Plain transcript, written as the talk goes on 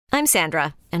I'm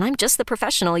Sandra, and I'm just the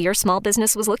professional your small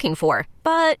business was looking for.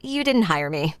 But you didn't hire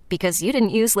me because you didn't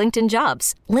use LinkedIn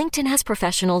Jobs. LinkedIn has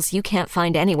professionals you can't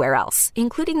find anywhere else,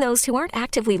 including those who aren't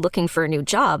actively looking for a new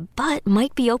job, but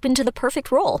might be open to the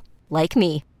perfect role, like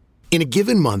me. In a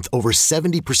given month, over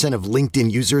 70% of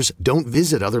LinkedIn users don't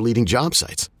visit other leading job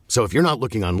sites. So if you're not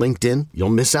looking on LinkedIn, you'll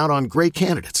miss out on great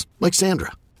candidates like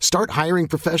Sandra. Start hiring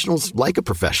professionals like a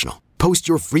professional. Post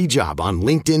your free job on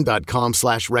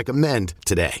linkedin.com/recommend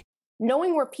today.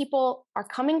 Knowing where people are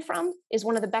coming from is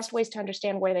one of the best ways to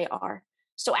understand where they are.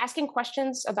 So asking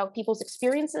questions about people's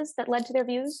experiences that led to their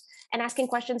views and asking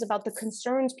questions about the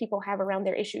concerns people have around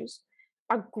their issues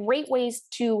are great ways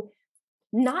to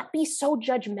not be so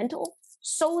judgmental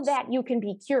so that you can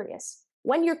be curious.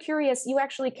 When you're curious, you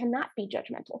actually cannot be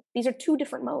judgmental. These are two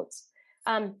different modes.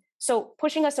 So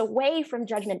pushing us away from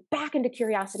judgment, back into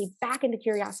curiosity, back into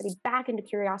curiosity, back into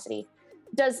curiosity,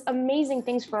 does amazing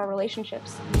things for our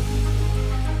relationships.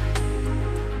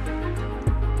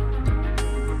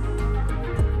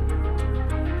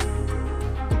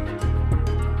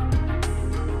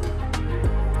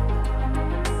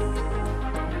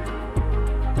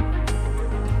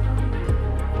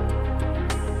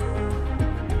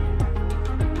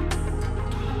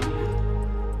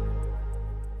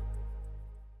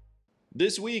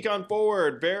 This week on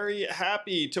Forward, very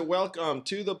happy to welcome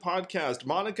to the podcast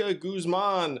Monica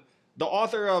Guzman, the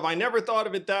author of I Never Thought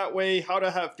of It That Way, How to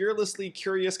Have Fearlessly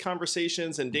Curious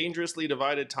Conversations in Dangerously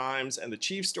Divided Times, and the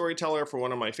chief storyteller for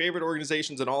one of my favorite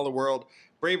organizations in all the world,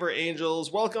 Braver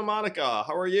Angels. Welcome, Monica.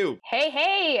 How are you?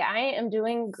 Hey, I am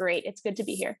doing great. It's good to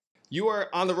be here. You are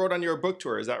on the road on your book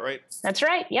tour, is that right? That's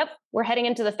right. Yep. We're heading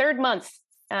into the third month.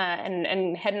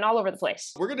 And heading all over the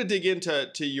place. We're going to dig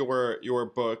into your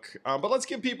book, but let's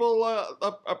give people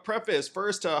a preface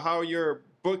first to how your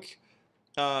book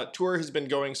tour has been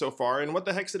going so far and what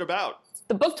the heck's it about.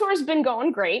 The book tour has been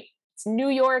going great. It's New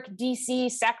York,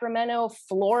 DC, Sacramento,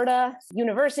 Florida,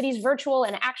 universities, virtual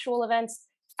and actual events.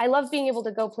 I love being able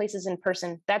to go places in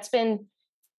person. That's been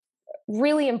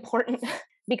really important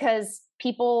because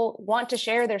people want to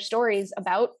share their stories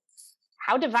about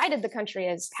how divided the country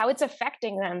is, how it's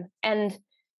affecting them. And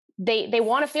they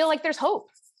want to feel like there's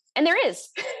hope. And there is.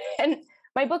 And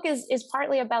my book is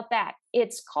partly about that.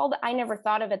 It's called I Never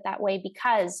Thought of It That Way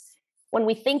because when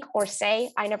we think or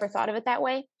say, I never thought of it that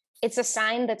way, it's a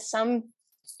sign that some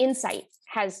insight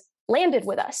has landed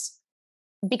with us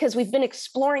because we've been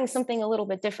exploring something a little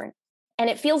bit different. And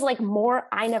it feels like more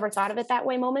I never thought of it that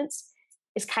way moments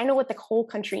is kind of what the whole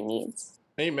country needs.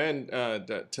 Amen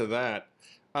to that.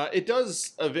 It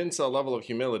does evince a level of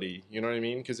humility, you know what I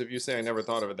mean? Because if you say I never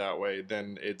thought of it that way,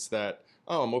 then it's that,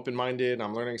 oh, I'm open-minded,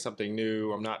 I'm learning something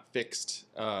new, I'm not fixed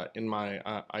in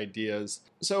my ideas.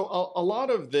 So a lot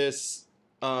of this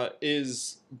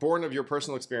is born of your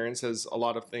personal experience, as a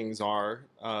lot of things are,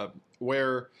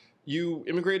 where you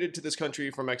immigrated to this country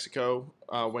from Mexico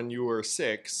when you were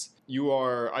 6. You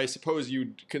are, I suppose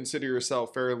you'd consider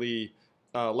yourself fairly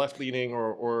left-leaning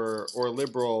or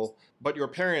liberal, but your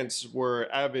parents were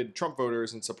avid Trump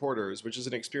voters and supporters, which is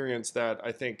an experience that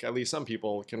I think at least some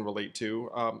people can relate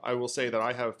to. I will say that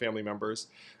I have family members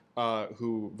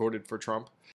who voted for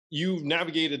Trump. You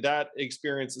navigated that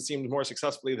experience, it seemed, more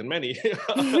successfully than many. Yeah,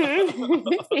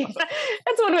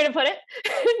 that's one way to put it.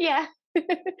 Yeah.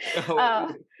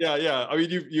 Yeah. I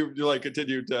mean, you like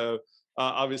continued to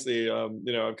obviously,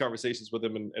 have conversations with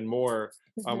them and more.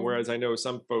 Whereas I know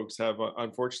some folks have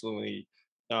unfortunately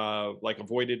like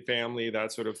avoided family,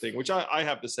 that sort of thing, which I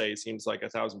have to say seems like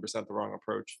 1,000% the wrong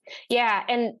approach. Yeah,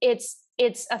 and it's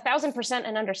 1,000%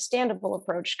 an understandable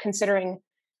approach considering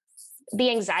the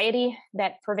anxiety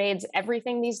that pervades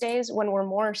everything these days. When we're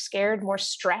more scared, more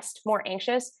stressed, more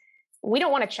anxious, we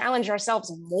don't want to challenge ourselves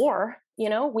more. We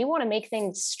want to make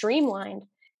things streamlined.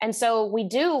 And so we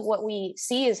do what we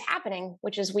see is happening,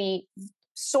 which is we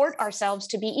sort ourselves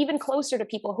to be even closer to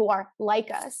people who are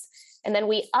like us. And then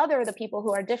we other the people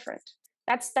who are different.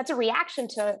 That's a reaction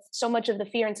to so much of the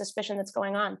fear and suspicion that's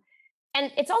going on.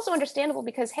 And it's also understandable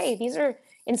because, hey, these are,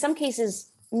 in some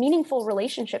cases, meaningful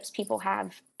relationships people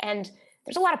have. And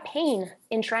there's a lot of pain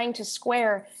in trying to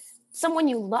square someone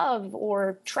you love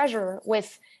or treasure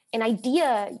with an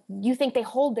idea you think they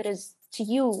hold that is, to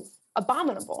you,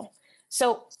 abominable.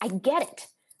 So I get it.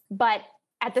 But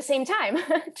at the same time,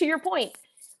 to your point,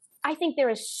 I think there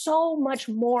is so much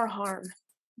more harm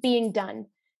being done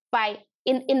by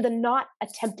in the not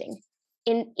attempting,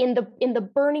 in the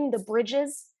burning the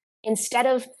bridges instead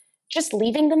of just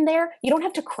leaving them there. You don't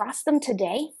have to cross them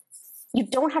today. You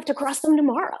don't have to cross them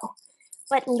tomorrow,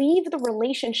 but leave the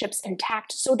relationships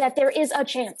intact so that there is a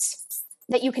chance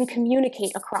that you can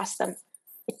communicate across them.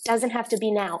 It doesn't have to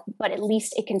be now, but at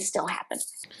least it can still happen.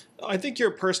 I think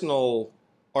your personal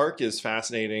arc is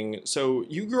fascinating. So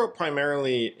you grew up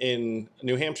primarily in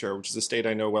New Hampshire, which is a state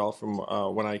I know well from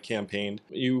when I campaigned.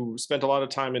 You spent a lot of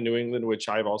time in New England, which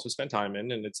I've also spent time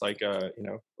in, and it's like,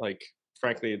 like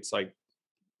frankly, it's like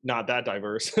not that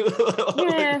diverse. Like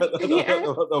Yeah.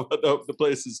 the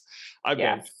places I've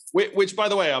been. Which, by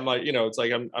the way, I'm like, it's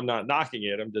like I'm not knocking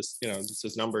it. I'm just, just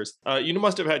as numbers. You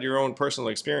must have had your own personal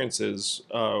experiences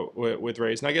with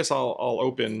race, and I guess I'll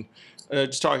open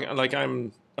just talking. Like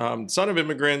I'm son of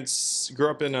immigrants, grew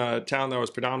up in a town that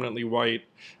was predominantly white.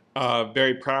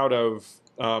 Very proud of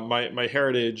my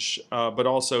heritage, but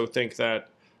also think that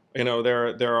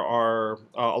there are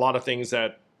a lot of things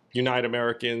that unite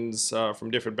Americans from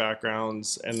different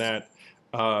backgrounds, and that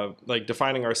like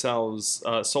defining ourselves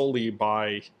solely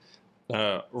by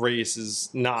race is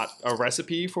not a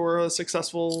recipe for a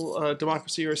successful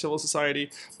democracy or civil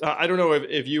society. I don't know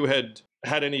if you had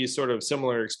any sort of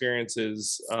similar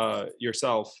experiences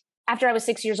yourself. After I was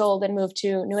 6 years old and moved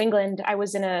to New England, I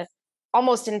was in a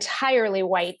almost entirely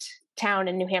white town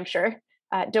in New Hampshire,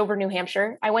 Dover, New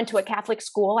Hampshire. I went to a Catholic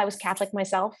school. I was Catholic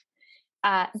myself.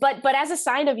 But as a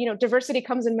sign of, diversity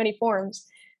comes in many forms.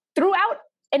 Throughout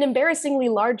an embarrassingly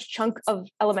large chunk of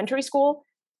elementary school,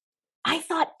 I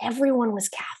thought everyone was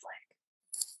Catholic.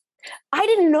 I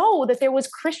didn't know that there was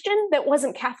Christian that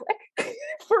wasn't Catholic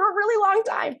for a really long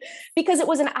time because it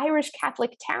was an Irish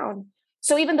Catholic town.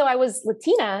 So even though I was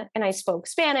Latina and I spoke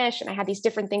Spanish and I had these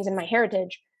different things in my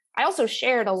heritage, I also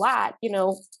shared a lot,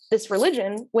 this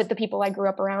religion with the people I grew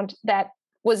up around that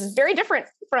was very different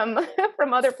from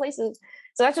other places.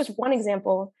 So that's just one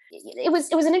example. It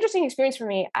was an interesting experience for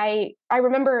me. I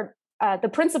remember the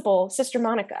principal, Sister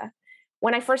Monica,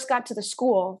 when I first got to the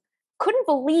school, couldn't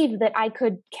believe that I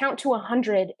could count to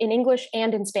 100 in English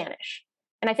and in Spanish.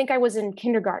 And I think I was in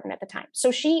kindergarten at the time.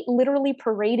 So she literally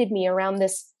paraded me around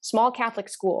this small Catholic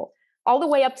school, all the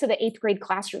way up to the 8th grade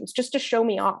classrooms, just to show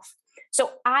me off.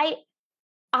 So I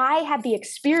had the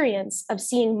experience of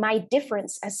seeing my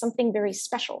difference as something very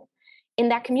special. In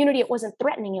that community, it wasn't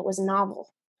threatening, it was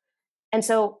novel. And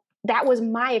so that was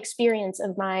my experience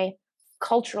of my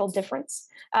cultural difference.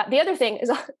 The other thing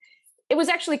is, it was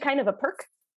actually kind of a perk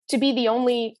to be the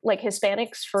only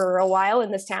Hispanics for a while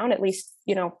in this town, at least,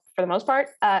 for the most part.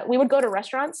 We would go to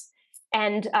restaurants,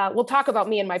 and we'll talk about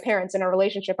me and my parents and our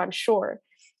relationship, I'm sure.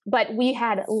 But we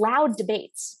had loud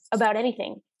debates about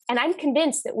anything. And I'm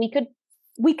convinced that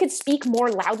we could speak more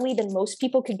loudly than most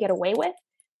people could get away with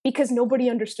because nobody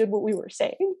understood what we were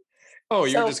saying. Oh,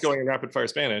 you're just going in rapid fire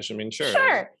Spanish. I mean, sure.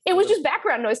 Sure. It was just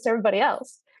background noise to everybody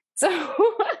else. So,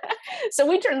 so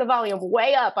we turned the volume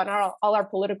way up on all our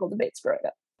political debates growing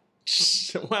up.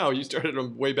 Wow, you started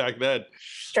them way back then.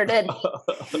 Sure did.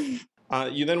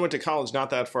 You then went to college not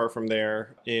that far from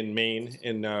there in Maine,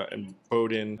 in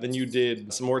Bowdoin. Then you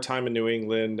did some more time in New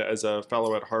England as a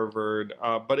fellow at Harvard.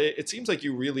 But it seems like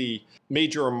you really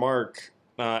made your mark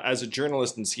as a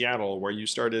journalist in Seattle, where you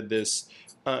started this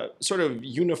sort of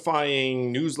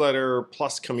unifying newsletter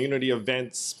plus community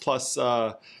events plus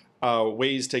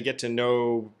ways to get to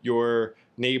know your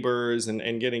neighbors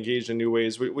and get engaged in new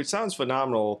ways, which sounds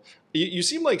phenomenal. You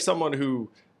seem like someone who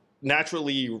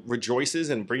naturally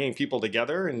rejoices in bringing people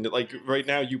together, and like right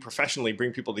now you professionally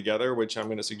bring people together, which I'm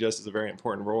going to suggest is a very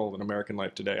important role in American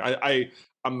life today. I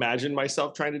imagine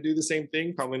myself trying to do the same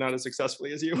thing, probably not as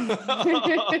successfully as you.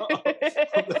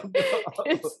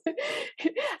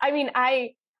 I mean,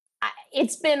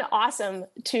 it's been awesome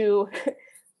to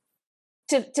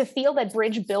feel that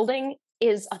bridge building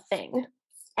is a thing,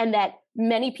 and that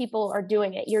many people are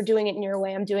doing it. You're doing it in your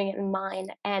way. I'm doing it in mine.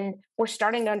 And we're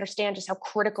starting to understand just how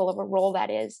critical of a role that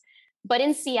is. But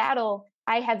in Seattle,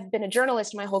 I have been a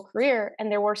journalist my whole career, and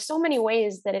there were so many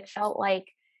ways that it felt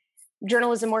like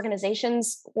journalism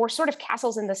organizations were sort of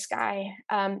castles in the sky,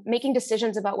 making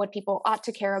decisions about what people ought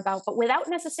to care about, but without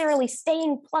necessarily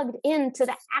staying plugged into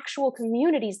the actual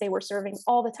communities they were serving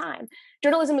all the time.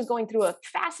 Journalism is going through a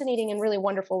fascinating and really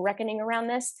wonderful reckoning around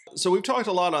this. So we've talked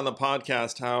a lot on the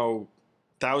podcast how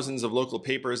thousands of local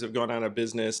papers have gone out of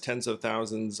business, tens of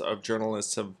thousands of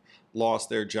journalists have lost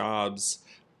their jobs.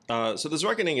 So this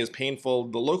reckoning is painful.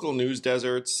 The local news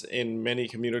deserts in many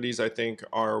communities, I think,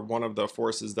 are one of the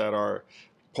forces that are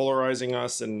polarizing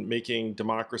us and making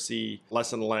democracy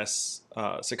less and less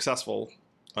successful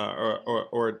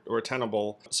or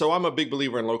tenable. So I'm a big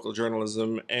believer in local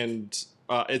journalism, and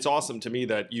it's awesome to me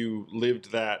that you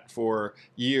lived that for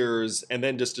years and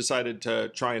then just decided to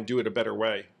try and do it a better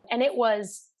way. And it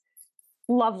was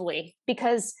lovely,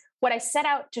 because what I set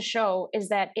out to show is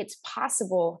that it's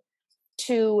possible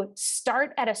to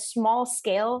start at a small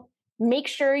scale, make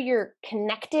sure you're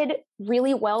connected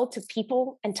really well to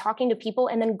people and talking to people,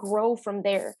 and then grow from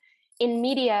there. In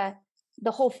media,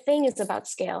 the whole thing is about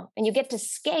scale, and you get to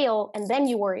scale and then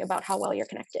you worry about how well you're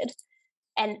connected.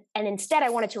 And instead, I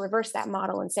wanted to reverse that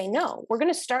model and say, no, we're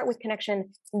going to start with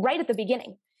connection right at the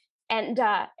beginning. And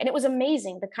it was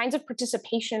amazing, the kinds of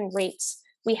participation rates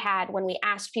we had when we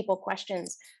asked people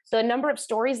questions, the number of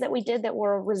stories that we did that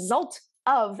were a result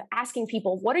of asking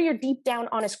people, what are your deep down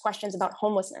honest questions about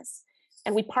homelessness?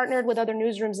 And we partnered with other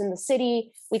newsrooms in the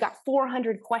city. We got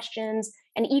 400 questions,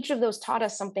 and each of those taught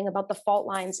us something about the fault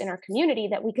lines in our community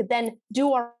that we could then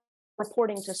do our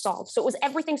reporting to solve. So it was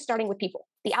everything starting with people,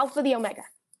 the alpha, the omega.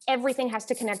 Everything has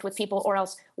to connect with people, or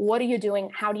else what are you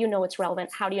doing? How do you know it's relevant?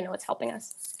 How do you know it's helping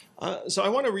us? So I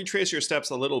want to retrace your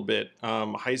steps a little bit.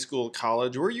 High school,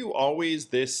 college, were you always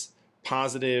this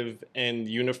positive and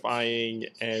unifying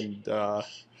and like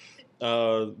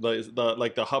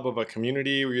the hub of a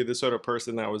community? Were you the sort of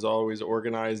person that was always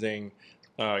organizing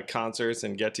concerts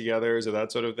and get-togethers or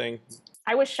that sort of thing?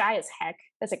 I was shy as heck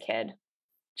as a kid.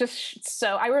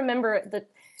 So I remember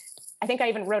I think I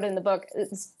even wrote it in the book,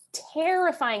 this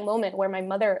terrifying moment where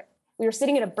we were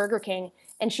sitting at a Burger King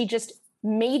and she just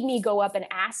made me go up and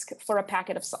ask for a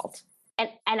packet of salt. And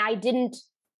I didn't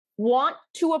want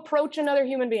to approach another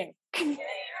human being.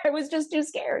 I was just too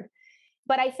scared.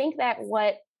 But I think that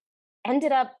what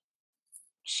ended up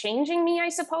changing me, I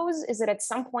suppose, is that at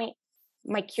some point,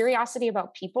 my curiosity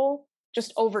about people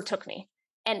just overtook me.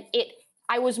 And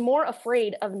I was more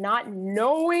afraid of not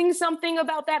knowing something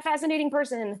about that fascinating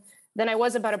person than I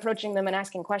was about approaching them and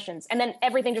asking questions. And then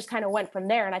everything just kind of went from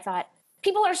there. And I thought,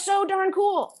 people are so darn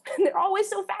cool. They're always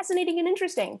so fascinating and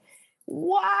interesting.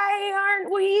 Why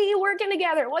aren't we working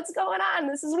together? What's going on?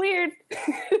 This is weird.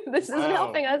 This isn't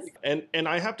helping us. And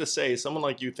I have to say, someone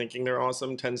like you thinking they're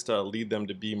awesome tends to lead them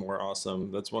to be more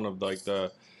awesome. That's one of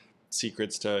the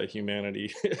secrets to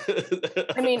humanity.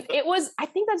 I mean, I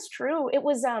think that's true. It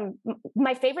was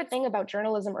my favorite thing about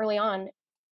journalism early on.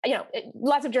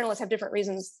 Lots of journalists have different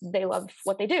reasons they love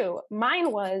what they do.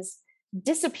 Mine was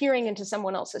disappearing into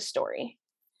someone else's story.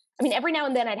 I mean, every now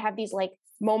and then I'd have these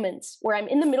moments where I'm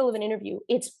in the middle of an interview.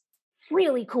 It's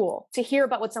really cool to hear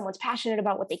about what someone's passionate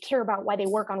about, what they care about, why they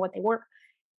work on what they work.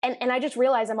 And I just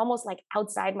realized I'm almost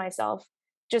outside myself,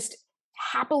 just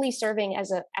happily serving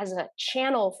as a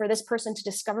channel for this person to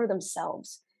discover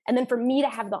themselves. And then for me to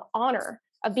have the honor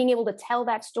of being able to tell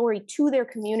that story to their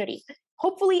community,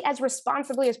 hopefully as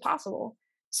responsibly as possible,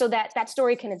 so that that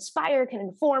story can inspire, can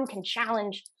inform, can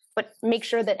challenge, but make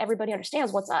sure that everybody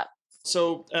understands what's up.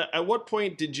 So at what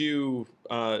point did you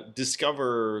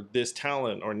discover this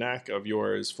talent or knack of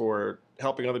yours for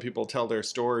helping other people tell their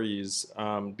stories?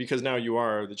 Because now you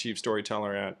are the chief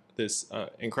storyteller at this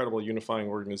incredible unifying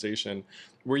organization.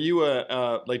 Were you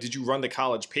did you run the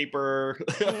college paper?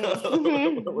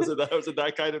 Mm-hmm. Was it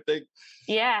that kind of thing?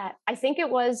 Yeah, I think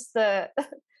it was the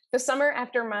summer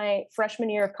after my freshman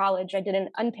year of college. I did an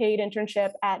unpaid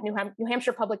internship at New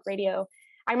Hampshire Public Radio.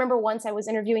 I remember once I was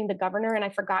interviewing the governor and I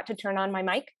forgot to turn on my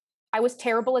mic. I was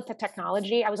terrible at the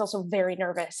technology. I was also very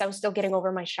nervous. I was still getting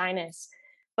over my shyness.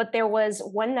 But there was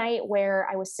one night where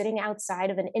I was sitting outside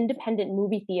of an independent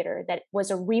movie theater that was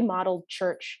a remodeled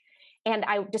church. And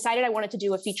I decided I wanted to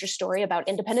do a feature story about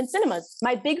independent cinemas.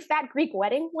 My Big Fat Greek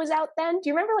Wedding was out then.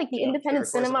 Do you remember the independent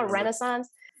cinema renaissance?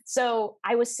 So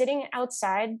I was sitting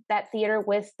outside that theater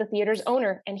with the theater's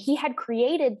owner, and he had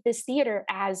created this theater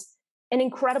as an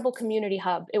incredible community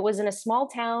hub. It was in a small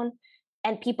town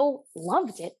and people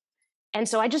loved it. And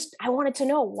so I wanted to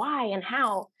know why and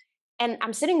how. And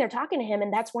I'm sitting there talking to him,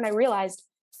 and that's when I realized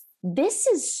this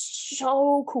is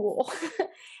so cool.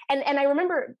 and I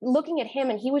remember looking at him,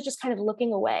 and he was just kind of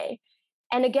looking away.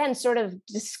 And again, sort of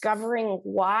discovering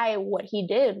why what he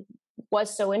did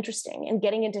was so interesting and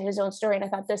getting into his own story. And I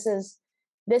thought, this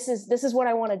is what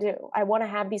I want to do. I want to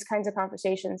have these kinds of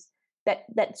conversations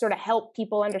that sort of help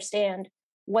people understand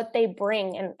what they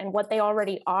bring and what they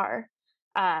already are.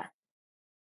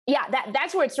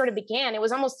 That's where it sort of began. It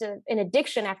was almost an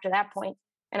addiction after that point.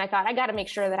 And I thought, I got to make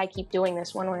sure that I keep doing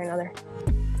this one way or another.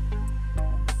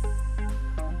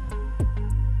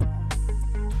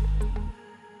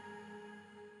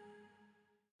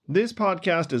 This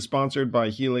podcast is sponsored by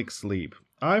Helix Sleep.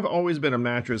 I've always been a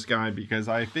mattress guy because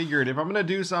I figured if I'm going to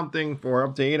do something for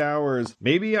up to 8 hours,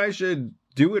 maybe I should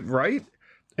do it right.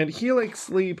 And Helix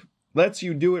Sleep lets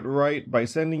you do it right by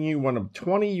sending you one of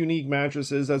 20 unique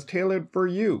mattresses that's tailored for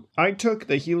you. I took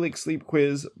the Helix Sleep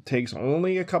quiz, takes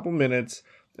only a couple minutes,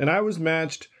 and I was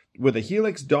matched with a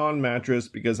Helix Dawn mattress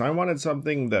because I wanted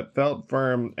something that felt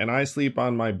firm and I sleep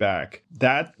on my back.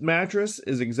 That mattress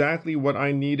is exactly what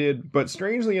I needed, but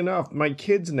strangely enough, my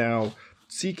kids now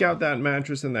seek out that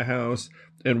mattress in the house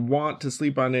and want to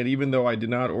sleep on it even though I did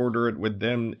not order it with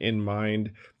them in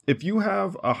mind. If you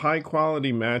have a high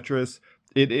quality mattress,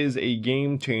 it is a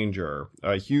game changer,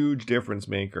 a huge difference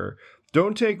maker.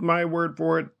 Don't take my word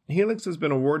for it. Helix has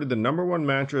been awarded the #1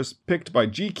 mattress picked by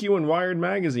GQ and Wired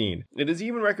magazine. It is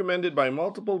even recommended by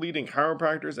multiple leading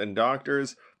chiropractors and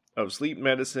doctors of sleep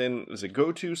medicine as a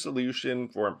go-to solution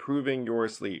for improving your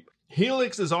sleep.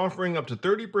 Helix is offering up to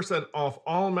 30% off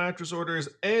all mattress orders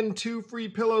and 2 free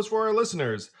pillows for our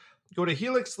listeners. Go to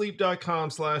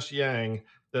helixsleep.com/yang.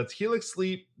 That's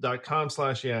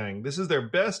helixsleep.com/yang. This is their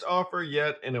best offer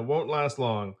yet, and it won't last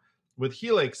long. With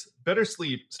Helix, better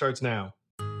sleep starts now.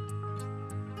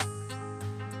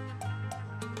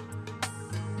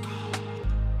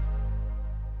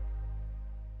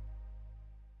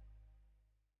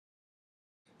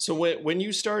 So when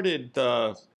you started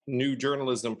the new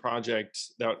journalism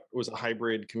project that was a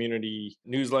hybrid community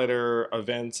newsletter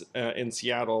event in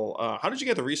Seattle, how did you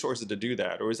get the resources to do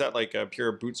that? Or was that like a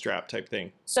pure bootstrap type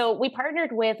thing? So we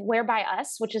partnered with Whereby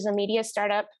Us, which is a media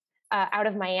startup out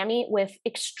of Miami with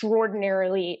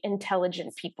extraordinarily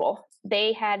intelligent people.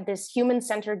 They had this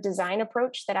human-centered design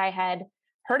approach that I had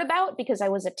heard about because I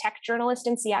was a tech journalist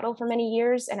in Seattle for many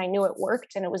years, and I knew it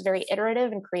worked, and it was very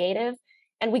iterative and creative.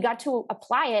 And we got to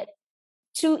apply it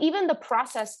to even the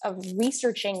process of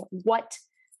researching what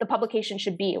the publication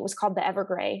should be. It was called the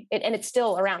Evergrey, and it's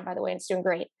still around, by the way, and it's doing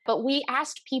great. But we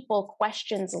asked people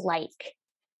questions like,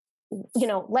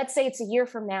 let's say it's a year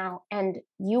from now and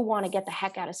you want to get the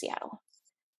heck out of Seattle.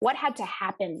 What had to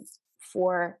happen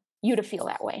for you to feel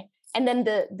that way? And then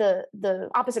the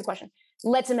opposite question,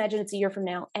 let's imagine it's a year from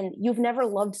now and you've never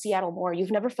loved Seattle more.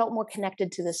 You've never felt more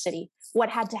connected to the city. What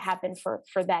had to happen for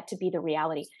that to be the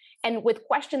reality? And with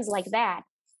questions like that,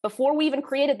 before we even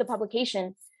created the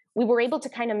publication, we were able to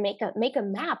kind of make a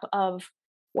map of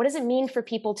what does it mean for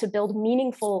people to build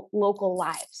meaningful local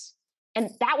lives?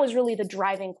 And that was really the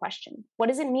driving question. What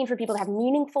does it mean for people to have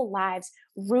meaningful lives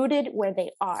rooted where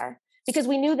they are? Because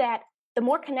we knew that the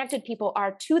more connected people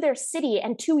are to their city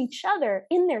and to each other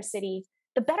in their city,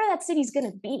 the better that city's going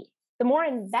to be. The more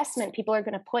investment people are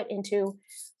going to put into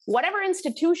whatever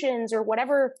institutions or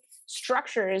whatever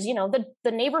structures,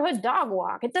 the neighborhood dog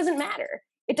walk. It doesn't matter.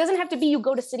 It doesn't have to be you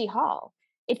go to City Hall.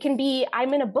 It can be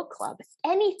I'm in a book club.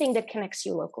 Anything that connects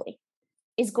you locally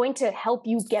is going to help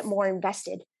you get more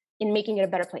invested in making it a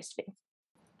better place to be.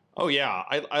 Oh, yeah.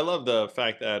 I love the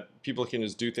fact that people can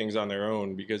just do things on their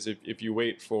own, because if you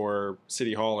wait for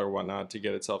City Hall or whatnot to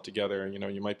get itself together,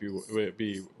 you might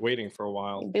be waiting for a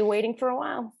while. Be waiting for a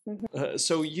while. Mm-hmm.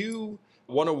 So you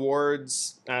won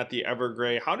awards at the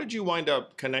Evergrey. How did you wind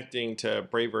up connecting to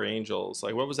Braver Angels?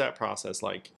 Like, what was that process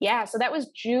like? Yeah, so that was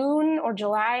June or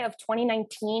July of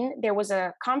 2019. There was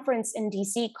a conference in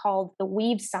DC called the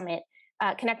Weave Summit,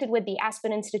 connected with the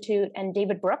Aspen Institute and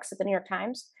David Brooks at the New York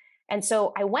Times. And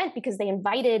so I went because they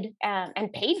invited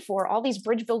and paid for all these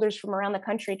bridge builders from around the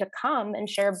country to come and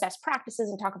share best practices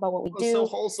and talk about what we do. So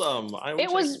wholesome.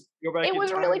 It was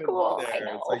really cool. I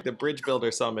know. It's like the Bridge Builder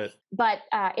Summit. But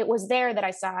it was there that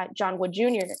I saw John Wood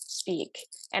Jr. speak.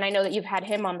 And I know that you've had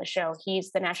him on the show.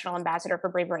 He's the national ambassador for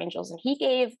Braver Angels. And he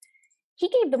gave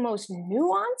the most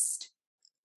nuanced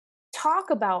talk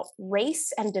about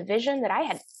race and division that I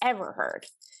had ever heard.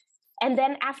 And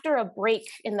then after a break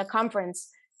in the conference,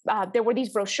 there were these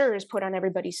brochures put on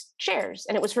everybody's chairs,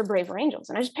 and it was for Braver Angels.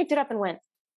 And I just picked it up and went,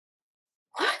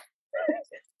 what?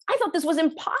 I thought this was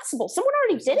impossible. Someone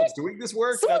already did it? Doing this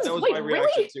work? That was my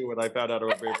reaction to when I found out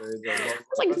about Braver Angels. I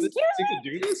was like, excuse me? You can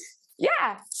do this?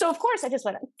 Yeah. So of course I just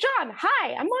went, John,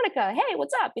 hi, I'm Monica. Hey,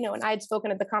 what's up? And I had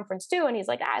spoken at the conference too. And he's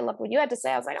like, I love what you had to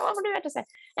say. I was like, I love what you had to say.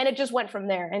 And it just went from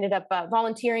there. I ended up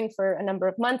volunteering for a number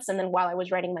of months. And then while I was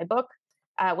writing my book,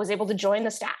 was able to join the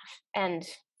staff. And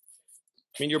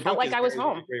your book felt like I was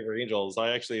home. Braver Angels. I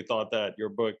actually thought that your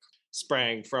book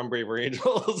sprang from Braver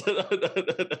Angels.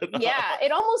 Yeah,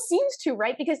 it almost seems to,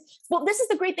 right? Because, this is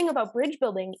the great thing about bridge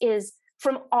building is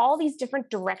from all these different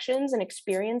directions and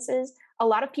experiences, a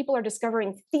lot of people are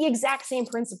discovering the exact same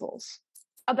principles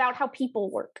about how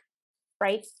people work,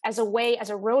 right? As a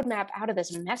roadmap out of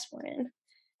this mess we're in.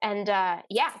 And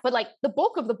but like the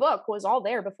bulk of the book was all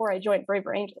there before I joined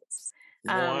Braver Angels.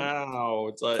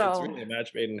 Wow, it's really a match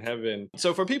made in heaven.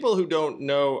 So for people who don't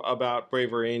know about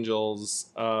Braver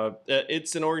Angels,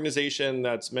 it's an organization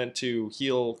that's meant to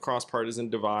heal cross-partisan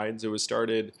divides. It was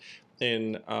started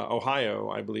in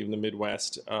Ohio, I believe, in the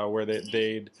Midwest, where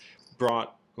they'd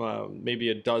brought maybe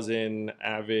a dozen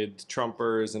avid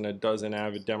Trumpers and a dozen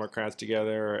avid Democrats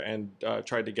together and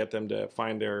tried to get them to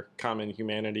find their common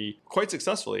humanity quite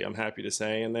successfully, I'm happy to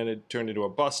say. And then it turned into a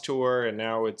bus tour, and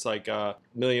now it's like a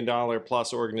 $1 million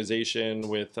plus organization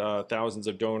with thousands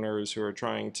of donors who are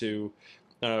trying to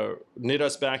knit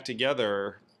us back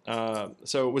together.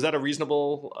 So was that a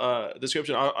reasonable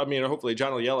description? I mean, hopefully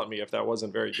John will yell at me if that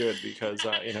wasn't very good, because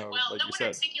well, like you no one said,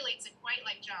 articulates it quite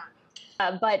like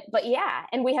John. But yeah,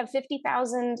 and we have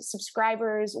 50,000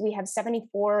 subscribers. We have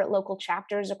 74 local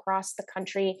chapters across the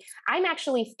country. I'm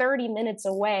actually 30 minutes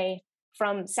away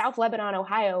from South Lebanon,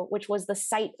 Ohio, which was the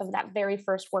site of that very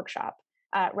first workshop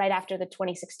right after the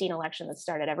 2016 election that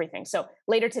started everything. So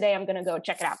later today, I'm going to go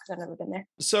check it out because I've never been there.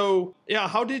 So yeah,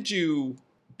 how did you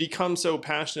become so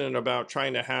passionate about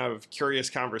trying to have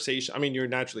curious conversation? I mean, you're a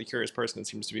naturally curious person. It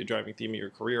seems to be a driving theme of your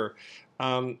career.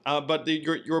 But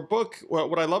your book,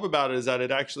 what I love about it is that it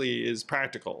actually is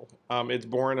practical. It's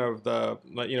born of the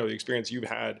experience you've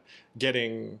had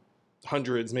getting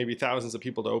hundreds, maybe thousands of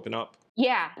people to open up.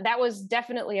 Yeah, that was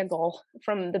definitely a goal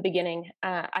from the beginning.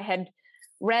 I had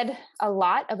read a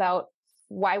lot about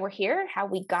why we're here, how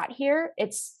we got here.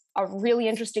 It's a really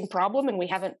interesting problem, and we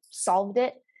haven't solved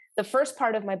it. The first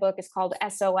part of my book is called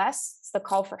SOS. It's the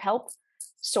call for help: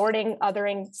 sorting,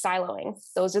 othering, siloing.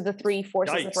 Those are the three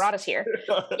forces that brought us here.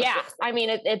 Yeah, I mean,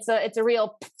 it's a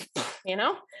real,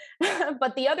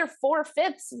 but the other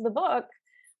 4/5 of the book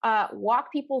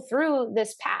walk people through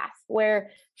this path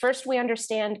where first we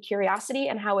understand curiosity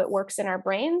and how it works in our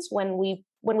brains. When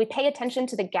we pay attention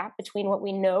to the gap between what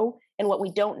we know and what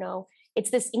we don't know,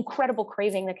 it's this incredible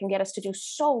craving that can get us to do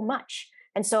so much.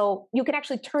 And so you can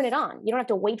actually turn it on. You don't have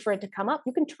to wait for it to come up.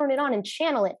 You can turn it on and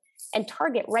channel it and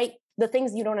target right the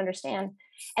things you don't understand.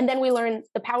 And then we learn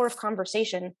the power of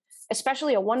conversation,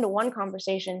 especially a one-to-one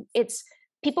conversation. It's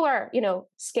people are,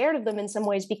 scared of them in some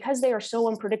ways because they are so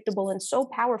unpredictable and so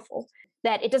powerful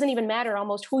that it doesn't even matter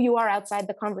almost who you are outside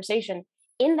the conversation.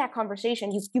 In that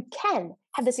conversation, you can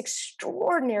have this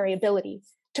extraordinary ability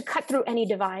to cut through any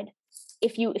divide.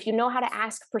 If you know how to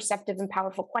ask perceptive and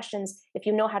powerful questions, if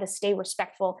you know how to stay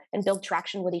respectful and build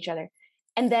traction with each other.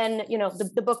 And then,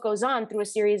 the book goes on through a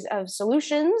series of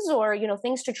solutions or,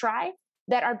 things to try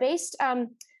that are based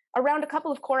around a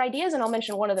couple of core ideas. And I'll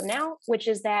mention one of them now, which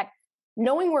is that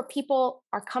knowing where people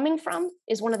are coming from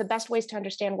is one of the best ways to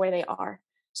understand where they are.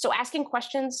 So asking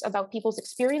questions about people's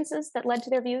experiences that led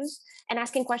to their views and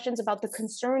asking questions about the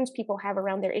concerns people have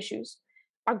around their issues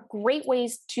are great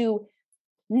ways to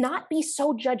not be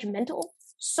so judgmental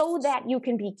so that you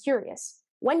can be curious.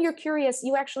 When you're curious,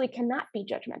 you actually cannot be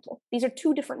judgmental. These are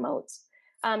two different modes.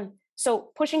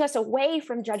 So pushing us away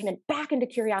from judgment, back into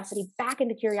curiosity, back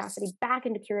into curiosity, back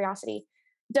into curiosity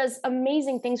does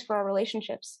amazing things for our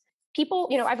relationships. People,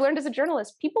 I've learned as a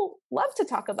journalist, people love to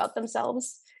talk about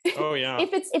themselves. Oh yeah. If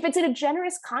it's in a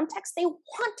generous context, they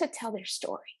want to tell their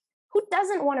story. Who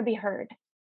doesn't want to be heard?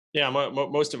 Yeah,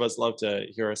 most of us love to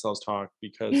hear ourselves talk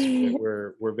because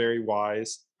we're very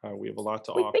wise. We have a lot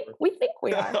to offer. We think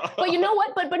we are. But you know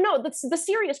what? But no, the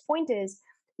serious point is,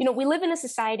 we live in a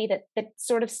society that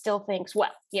sort of still thinks,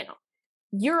 well,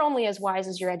 you're only as wise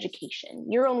as your education.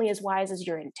 You're only as wise as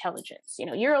your intelligence.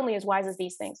 You're only as wise as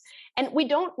these things. And we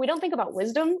don't think about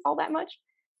wisdom all that much.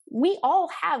 We all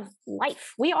have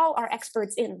life. We all are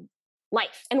experts in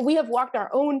life, and we have walked our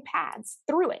own paths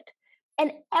through it.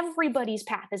 And everybody's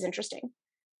path is interesting.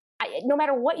 No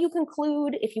matter what you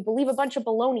conclude, if you believe a bunch of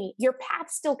baloney, your path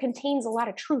still contains a lot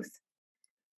of truth.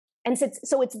 And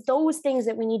so it's those things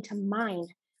that we need to mine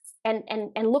and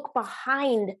look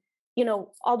behind,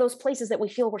 all those places that we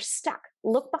feel we're stuck.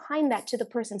 Look behind that to the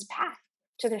person's path,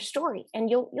 to their story, and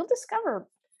you'll discover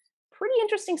pretty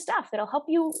interesting stuff that'll help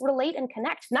you relate and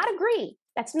connect. Not agree.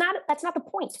 That's not the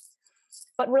point.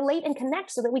 But relate and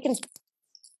connect so that we can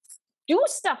do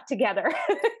stuff together.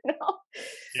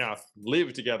 Yeah,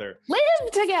 live together.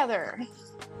 Live together.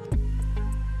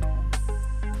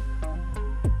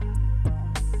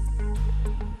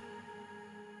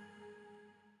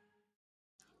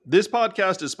 This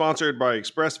podcast is sponsored by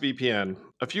ExpressVPN.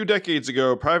 A few decades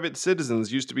ago, private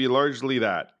citizens used to be largely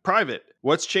that. Private.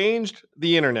 What's changed?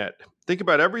 The internet. Think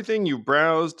about everything you've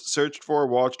browsed, searched for,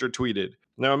 watched, or tweeted.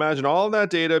 Now imagine all that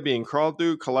data being crawled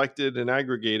through, collected, and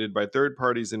aggregated by third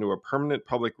parties into a permanent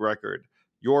public record.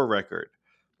 Your record.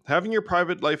 Having your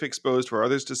private life exposed for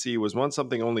others to see was once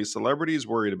something only celebrities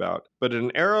worried about. But in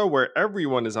an era where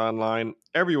everyone is online,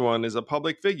 everyone is a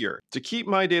public figure. To keep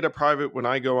my data private when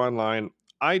I go online,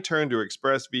 I turn to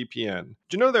ExpressVPN. Do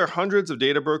you know there are hundreds of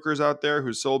data brokers out there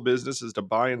whose sole business is to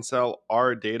buy and sell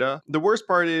our data? The worst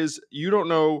part is you don't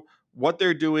know what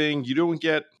they're doing. You don't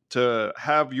get to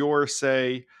have your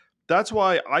say. That's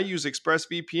why I use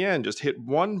ExpressVPN. Just hit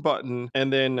one button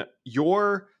and then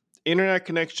your internet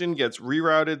connection gets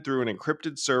rerouted through an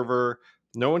encrypted server.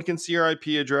 No one can see your IP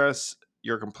address.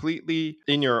 You're completely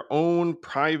in your own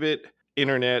private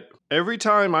internet. Every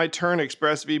time I turn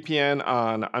ExpressVPN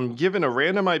on, I'm given a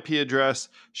random IP address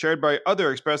shared by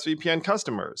other ExpressVPN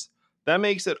customers. That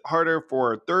makes it harder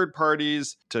for third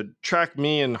parties to track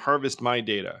me and harvest my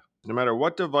data. No matter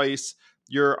what device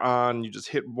you're on, you just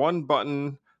hit one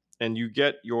button and you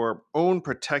get your own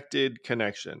protected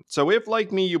connection. So if,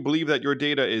 like me, you believe that your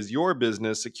data is your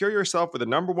business, secure yourself with the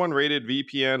 #1 rated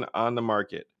VPN on the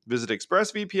market. Visit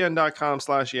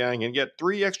expressvpn.com/yang and get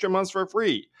 3 extra months for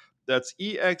free. That's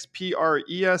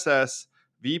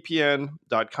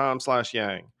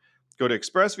expressvpn.com/yang. Go to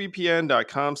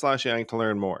expressvpn.com/yang to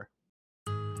learn more.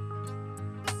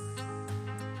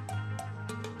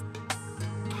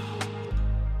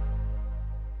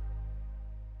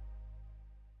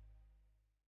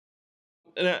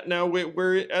 Now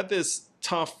we're at this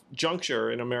tough juncture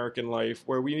in American life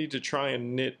where we need to try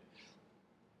and knit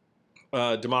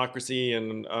democracy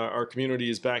and our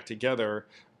communities back together,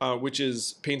 which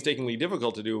is painstakingly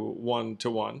difficult to do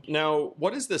one-to-one. Now,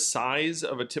 what is the size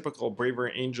of a typical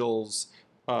Braver Angels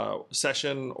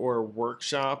session or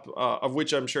workshop, of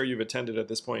which I'm sure you've attended at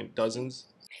this point dozens?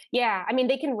 Yeah, I mean,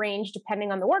 they can range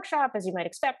depending on the workshop, as you might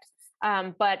expect.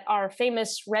 But our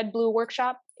famous Red Blue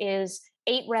workshop is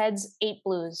 8 reds, 8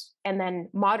 blues, and then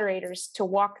moderators to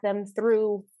walk them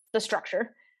through the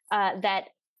structure that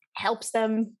helps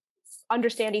them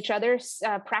understand each other,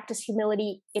 practice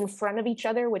humility in front of each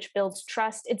other, which builds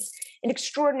trust. It's an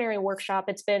extraordinary workshop.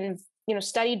 It's been,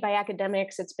 studied by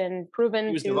academics. It's been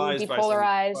proven to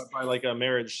depolarize by like a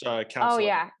marriage counselor. Oh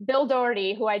yeah, Bill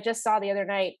Doherty, who I just saw the other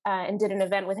night and did an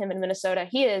event with him in Minnesota.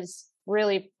 He is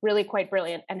really, really quite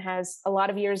brilliant and has a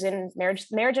lot of years in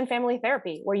marriage and family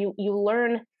therapy, where you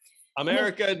learn.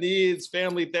 America needs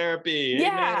family therapy.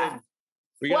 Yeah.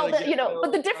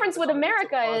 But the difference with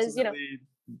America is,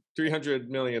 300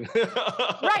 million.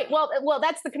 Right. Well,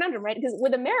 that's the conundrum, right? Because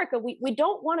with America, we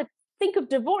don't want to think of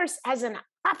divorce as an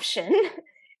option.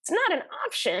 It's not an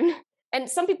option. And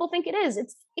some people think it is.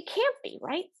 It can't be,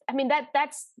 right? I mean,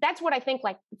 that's what I think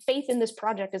like faith in this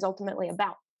project is ultimately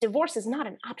about. Divorce is not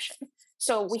an option.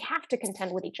 So we have to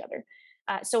contend with each other.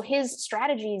 So his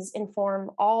strategies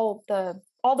inform all the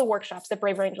workshops that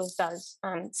Braver Angels does.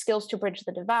 Skills to bridge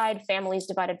the divide, families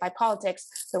divided by politics,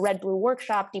 the Red Blue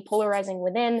workshop, depolarizing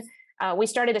within. We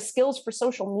started a skills for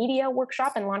social media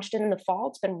workshop and launched it in the fall.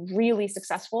 It's been really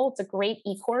successful. It's a great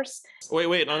e-course.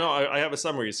 Wait, no, I have a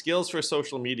summary. Skills for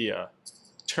social media.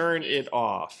 Turn it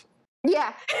off.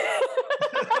 Yeah.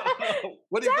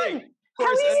 What do you think?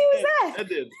 How easy was that?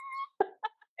 Ended.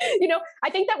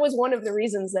 I think that was one of the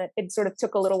reasons that it sort of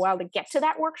took a little while to get to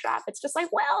that workshop. It's just like,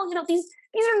 well, these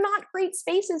are not great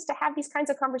spaces to have these kinds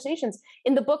of conversations.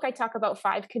 In the book, I talk about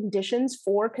 5 conditions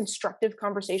for constructive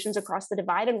conversations across the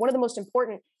divide. And one of the most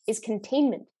important is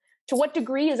containment. To what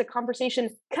degree is a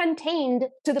conversation contained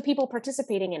to the people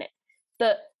participating in it?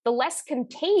 The less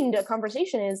contained a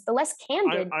conversation is, the less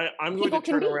candid I'm going to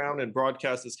turn around and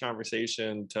broadcast this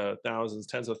conversation to thousands,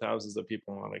 tens of thousands of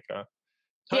people, Monica.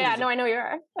 Yeah, no, I know you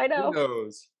are. I know. Who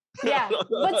knows? Yeah,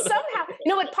 but somehow,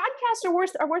 what podcasts are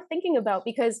worth thinking about,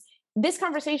 because this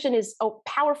conversation is a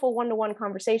powerful one-to-one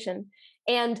conversation,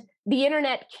 and the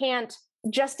internet can't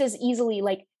just as easily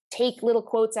like take little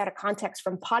quotes out of context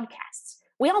from podcasts.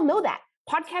 We all know that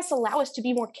podcasts allow us to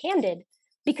be more candid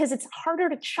because it's harder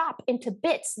to chop into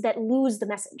bits that lose the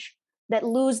message, that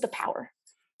lose the power.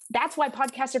 That's why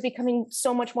podcasts are becoming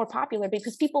so much more popular,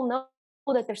 because people know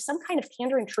that there's some kind of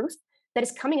candor and truth that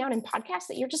is coming out in podcasts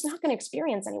that you're just not going to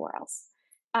experience anywhere else,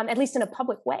 at least in a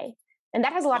public way. And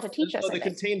that has a lot to teach us. The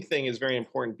contained thing is very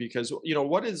important, because,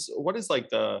 what is like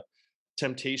the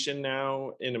temptation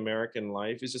now in American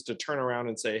life is just to turn around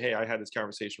and say, hey, I had this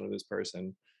conversation with this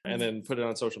person, and then put it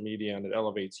on social media, and it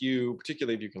elevates you,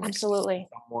 particularly if you can absolutely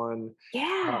someone.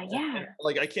 Yeah. And,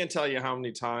 like, I can't tell you how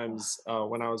many times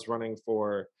when I was running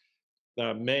for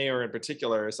mayor in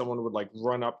particular, someone would like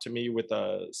run up to me with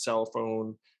a cell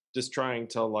phone, just trying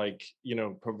to like,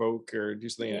 provoke or do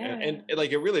something. Yeah. And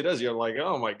like, it really does. You're like,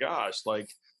 oh my gosh, like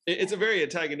it's a very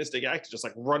antagonistic act to just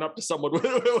like run up to someone with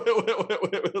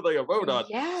like a phone on.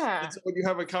 Yeah. And so when you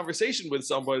have a conversation with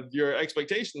someone, your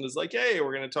expectation is like, hey,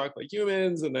 we're going to talk like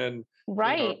humans. And then,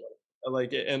 right.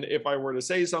 And if I were to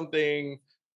say something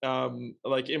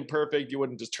like imperfect, you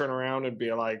wouldn't just turn around and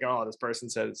be like, oh, this person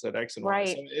said X and Y. Right.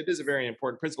 So it is a very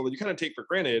important principle that you kind of take for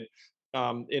granted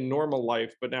in normal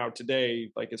life, but now today,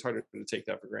 like, it's harder to take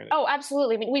that for granted. Oh,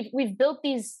 absolutely. I mean, we've built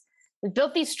these we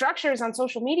built these structures on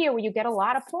social media where you get a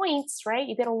lot of points, right?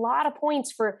 You get a lot of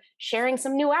points for sharing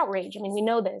some new outrage. I mean, we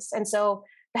know this. And so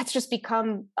that's just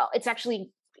become, it's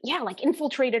actually, like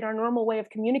infiltrated our normal way of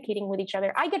communicating with each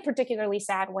other. I get particularly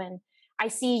sad when I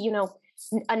see,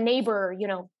 a neighbor,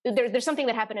 there's something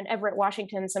that happened in Everett,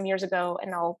 Washington some years ago,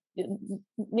 and I'll,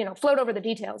 float over the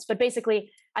details. But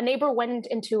basically, a neighbor went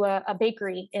into a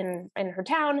bakery in her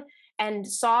town and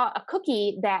saw a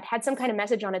cookie that had some kind of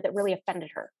message on it that really offended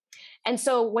her. And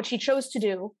so what she chose to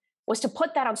do was to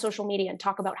put that on social media and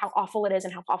talk about how awful it is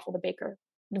and how awful the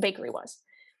bakery was.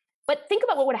 But think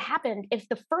about what would have happened if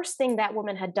the first thing that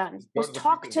woman had done was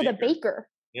talk to the baker.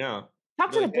 Yeah.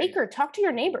 Talk to the baker, talk to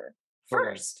your neighbor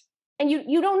first. And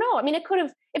you don't know. I mean,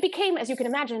 it became, as you can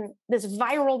imagine, this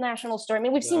viral national story. I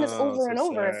mean, we've seen this over and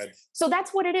over. Sad. So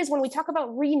that's what it is when we talk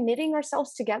about re-knitting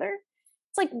ourselves together.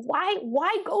 It's like,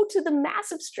 why go to the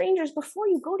massive strangers before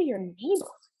you go to your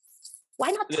neighbor?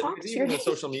 Why not talk to your neighbor? The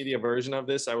social media version of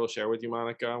this I will share with you,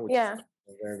 Monica, which is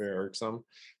very, very irksome.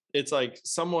 It's like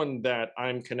someone that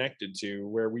I'm connected to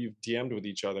where we've DM'd with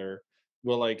each other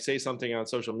will like say something on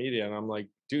social media and I'm like,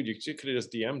 dude, you could have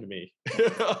just DM'd me.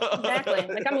 Exactly.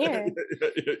 Like, I'm here.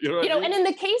 And in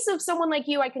the case of someone like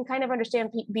you, I can kind of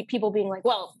understand people being like,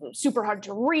 well, super hard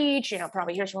to reach,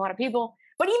 probably hears from a lot of people.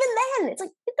 But even then, it's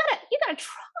like, you gotta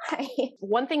try.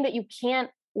 One thing that you can't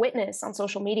witness on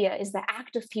social media is the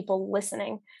act of people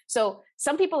listening. So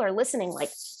some people are listening like,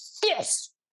 yes,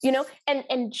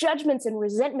 and judgments and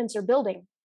resentments are building.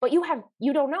 But you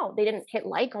don't know. They didn't hit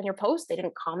like on your post. They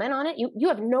didn't comment on it. You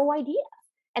have no idea.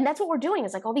 And that's what we're doing.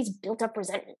 Is like all these built up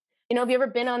resentment. Have you ever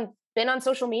been on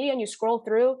social media and you scroll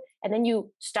through and then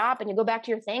you stop and you go back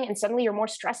to your thing and suddenly you're more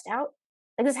stressed out?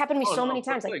 Like this happened to me many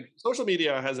times. Like social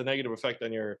media has a negative effect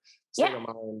on your state of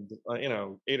mind, 8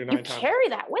 or 9 times. You carry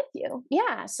that with you.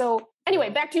 Yeah. So anyway,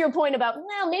 back to your point about,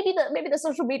 well, maybe the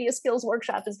social media skills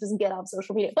workshop is just get off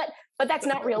social media, but that's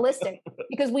not realistic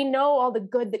because we know all the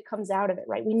good that comes out of it,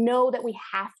 right? We know that we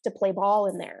have to play ball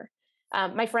in there.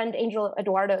 My friend Angel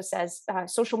Eduardo says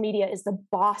social media is the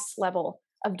boss level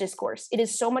of discourse. It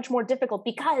is so much more difficult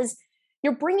because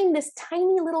you're bringing this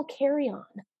tiny little carry-on,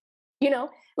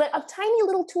 of tiny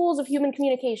little tools of human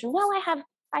communication. Well,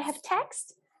 I have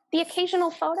text, the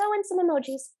occasional photo, and some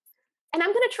emojis, and I'm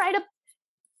going to try to,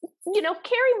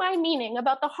 carry my meaning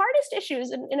about the hardest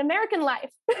issues in American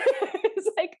life. It's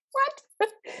like, what?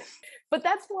 But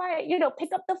that's why, pick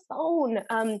up the phone,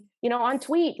 on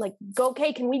tweet, like,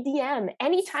 okay, can we DM?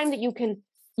 Anytime that you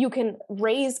can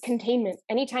raise containment,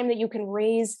 anytime that you can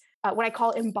raise what I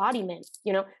call embodiment,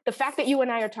 the fact that you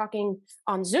and I are talking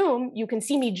on Zoom, you can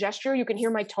see me gesture, you can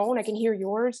hear my tone, I can hear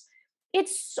yours.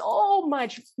 It's so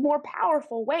much more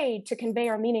powerful way to convey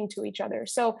our meaning to each other.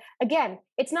 So again,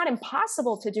 it's not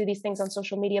impossible to do these things on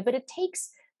social media, but it takes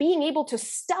being able to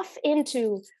stuff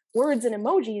into words and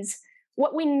emojis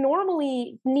what we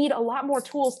normally need a lot more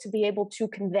tools to be able to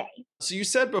convey. So you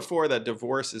said before that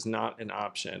divorce is not an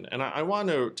option. And I want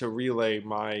to relay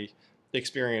my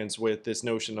experience with this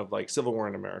notion of like civil war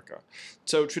in America.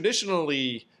 So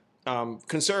traditionally,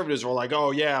 conservatives were like,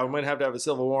 oh yeah, we might have to have a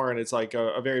civil war. And it's like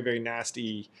a very, very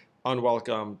nasty,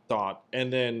 unwelcome thought.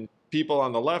 And then people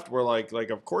on the left were like,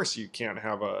 of course you can't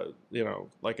have a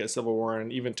civil war.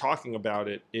 And even talking about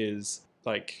it is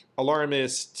like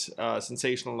alarmist,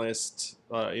 sensationalist,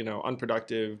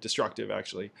 unproductive, destructive,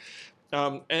 actually.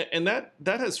 And that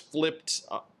has flipped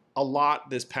a lot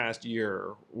this past year,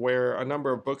 where a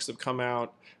number of books have come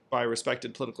out by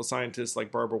respected political scientists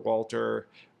like Barbara Walter,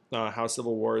 How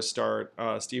Civil Wars Start,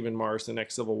 Stephen Marsh, The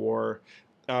Next Civil War.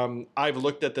 I've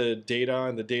looked at the data,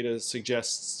 and the data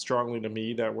suggests strongly to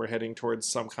me that we're heading towards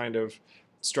some kind of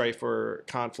strife or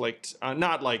conflict,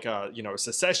 not like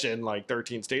secession, like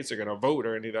 13 states are going to vote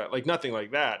or any of that, like nothing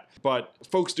like that, but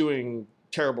folks doing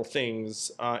terrible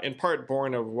things, in part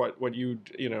born of what you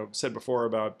said before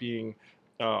about being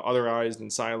otherized and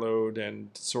siloed and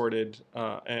sorted,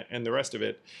 and the rest of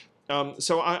it.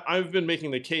 So I've been making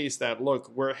the case that, look,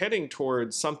 we're heading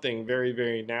towards something very,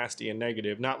 very nasty and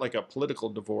negative, not like a political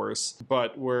divorce,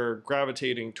 but we're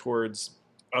gravitating towards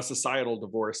a societal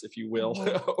divorce, if you will,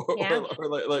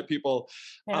 or like people.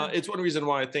 Yeah. It's one reason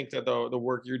why I think that the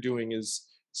work you're doing is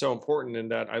so important, and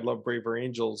that I love Braver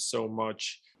Angels so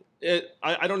much.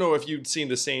 I don't know if you'd seen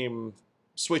the same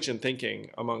switch in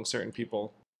thinking among certain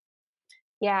people.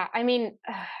 Yeah, I mean,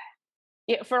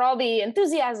 for all the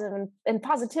enthusiasm and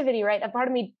positivity, right? A part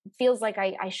of me feels like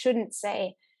I shouldn't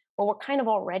say, well, we're kind of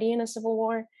already in a civil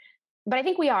war, but I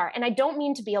think we are. And I don't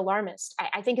mean to be alarmist.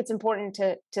 I think it's important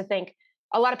to think,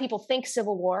 a lot of people think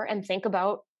civil war and think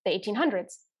about the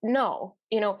 1800s. No,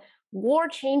 war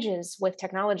changes with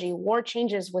technology, war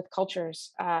changes with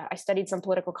cultures. I studied some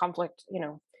political conflict,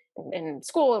 in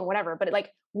school and whatever, but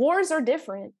like wars are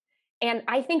different. And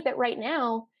I think that right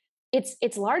now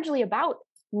it's largely about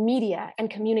media and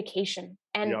communication.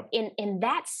 And Yep. in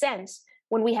that sense,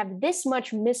 when we have this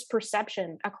much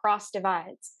misperception across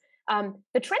divides,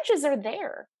 the trenches are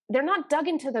there. They're not dug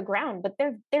into the ground, but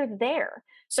they're there.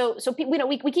 So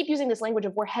we keep using this language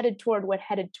of we're headed toward,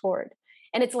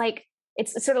 and it's like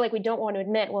it's sort of like we don't want to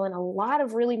admit. Well, in a lot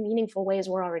of really meaningful ways,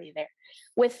 we're already there.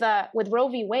 With Roe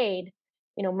v. Wade,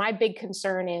 my big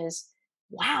concern is,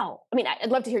 wow. I mean, I'd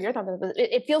love to hear your thoughts on this.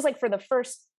 It feels like for the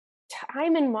first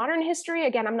time in modern history,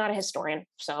 again, I'm not a historian,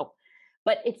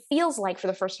 but it feels like for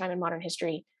the first time in modern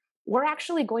history, we're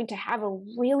actually going to have a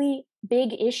really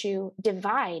big issue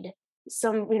divide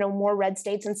some, more red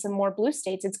states and some more blue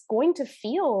states. It's going to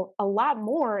feel a lot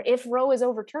more if Roe is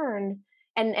overturned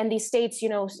and these states,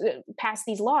 pass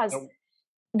these laws, Nope.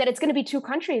 that it's going to be two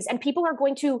countries, and people are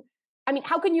going to. I mean,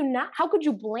 how could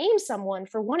you blame someone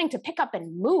for wanting to pick up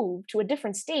and move to a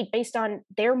different state based on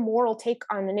their moral take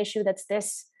on an issue that's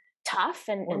this tough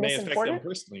and Or may this affect important? them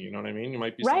personally. You know what I mean? You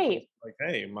might be Right. like,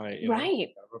 hey, my Right.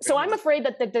 okay. So I'm afraid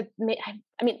that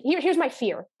here's my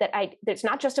fear that's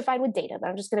not justified with data, but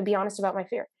I'm just going to be honest about my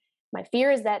fear. My fear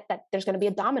is that there's going to be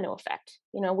a domino effect.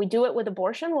 We do it with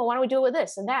abortion. Well, why don't we do it with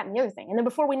this and that and the other thing? And then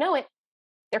before we know it,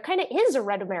 there kind of is a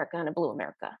red America and a blue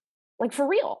America, like for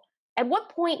real. At what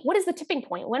point? What is the tipping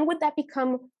point? When would that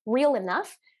become real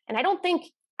enough? And I don't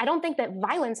think that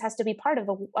violence has to be part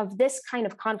of this kind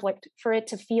of conflict for it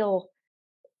to feel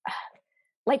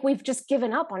like we've just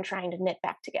given up on trying to knit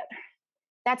back together.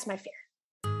 That's my fear.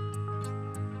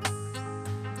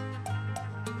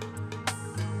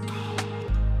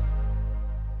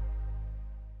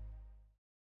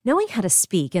 Knowing how to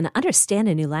speak and understand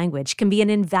a new language can be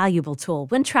an invaluable tool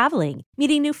when traveling,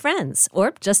 meeting new friends,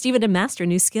 or just even to master a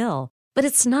new skill. But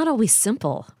it's not always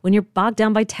simple when you're bogged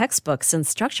down by textbooks and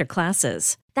structured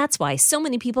classes. That's why so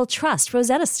many people trust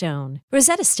Rosetta Stone.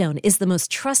 Rosetta Stone is the most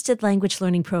trusted language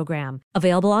learning program,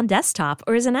 available on desktop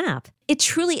or as an app. It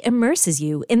truly immerses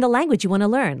you in the language you want to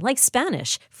learn, like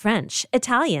Spanish, French,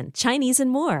 Italian, Chinese,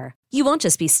 and more. You won't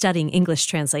just be studying English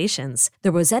translations.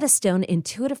 The Rosetta Stone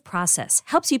intuitive process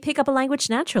helps you pick up a language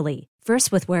naturally, first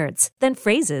with words, then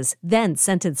phrases, then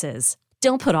sentences.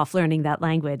 Don't put off learning that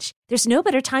language. There's no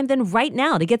better time than right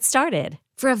now to get started.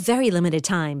 For a very limited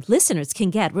time, listeners can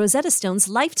get Rosetta Stone's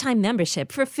lifetime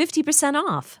membership for 50%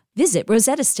 off. Visit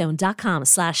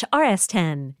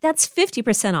rosettastone.com/rs10. That's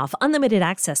 50% off unlimited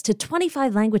access to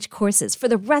 25 language courses for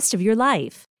the rest of your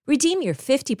life. Redeem your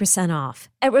 50% off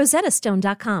at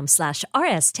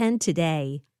rosettastone.com/rs10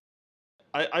 today.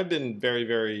 I've been very,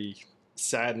 very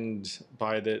saddened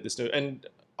by this news. And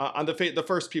on the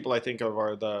first people I think of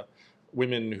are the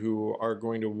women who are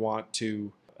going to want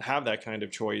to have that kind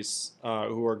of choice,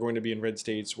 who are going to be in red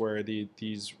states where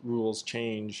these rules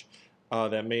change,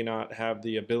 that may not have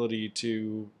the ability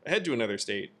to head to another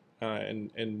state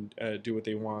and do what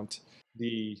they want.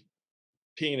 The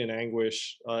pain and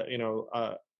anguish,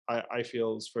 I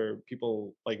feel is for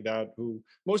people like that, who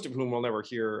most of whom we'll never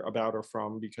hear about or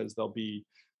from, because they'll be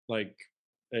like,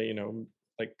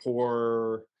 like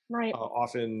poor, Right.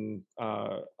 often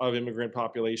of immigrant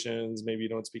populations, maybe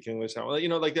don't speak English.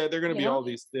 Like they're going to be Yeah. all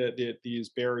these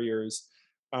barriers.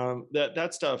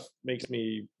 That stuff makes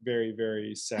me very,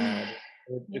 very sad.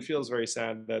 It feels very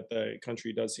sad that the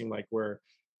country does seem like we're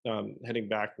heading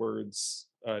backwards,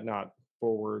 not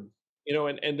forward.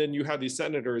 And then you have these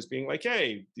senators being like,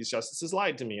 hey, these justices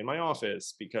lied to me in my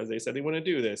office because they said they wouldn't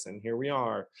do this, and here we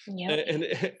are.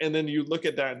 Yep. And then you look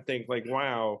at that and think like,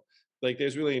 wow, like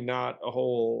there's really not a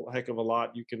whole heck of a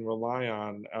lot you can rely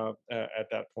on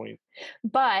at that point.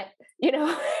 But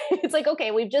it's like, okay,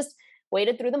 we've just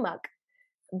waded through the muck.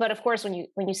 But of course, when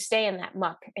you stay in that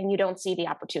muck and you don't see the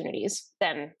opportunities,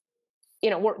 then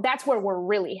that's where we're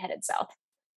really headed south.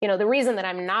 The reason that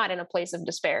I'm not in a place of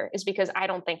despair is because I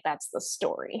don't think that's the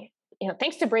story.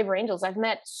 Thanks to Braver Angels, I've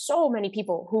met so many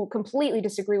people who completely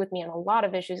disagree with me on a lot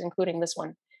of issues, including this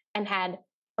one, and had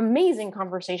amazing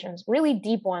conversations, really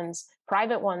deep ones,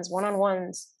 private ones,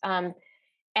 one-on-ones.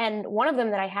 And one of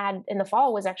them that I had in the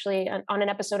fall was actually on an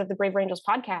episode of the Braver Angels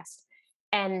podcast.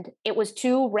 And it was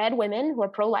two red women who are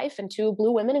pro-life and two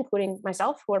blue women, including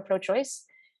myself, who are pro-choice.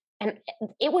 And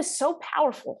it was so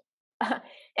powerful.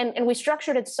 And we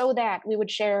structured it so that we would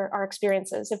share our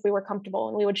experiences if we were comfortable,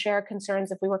 and we would share our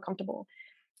concerns if we were comfortable.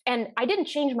 And I didn't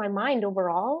change my mind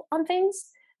overall on things,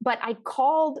 but I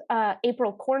called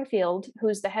April Cornfield,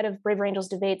 who's the head of Braver Angels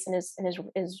Debates and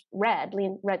is red,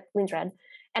 leans red.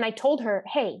 And I told her,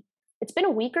 hey, it's been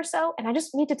a week or so, and I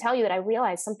just need to tell you that I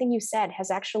realized something you said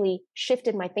has actually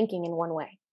shifted my thinking in one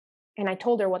way. And I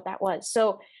told her what that was.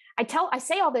 So I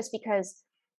say all this because,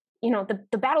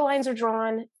 the battle lines are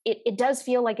drawn. It does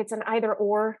feel like it's an either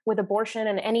or with abortion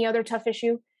and any other tough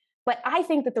issue. But I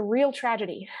think that the real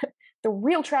tragedy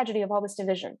of all this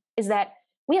division is that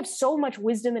we have so much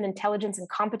wisdom and intelligence and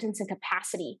competence and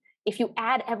capacity if you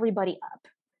add everybody up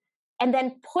and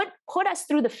then put us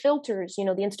through the filters,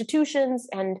 the institutions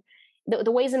and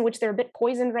the ways in which they're a bit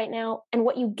poisoned right now. And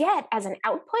what you get as an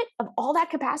output of all that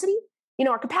capacity,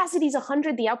 our capacity is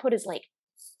 100, the output is like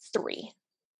 3.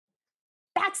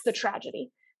 That's the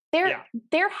tragedy. There's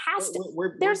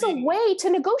a way to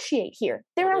negotiate here.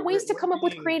 There are ways to come up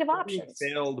with creative options.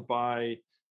 Failed by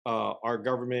our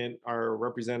government, our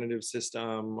representative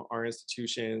system, our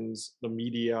institutions, the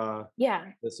media,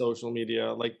 the social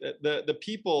media, like the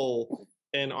people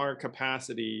and our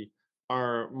capacity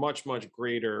are much, much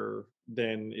greater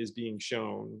than is being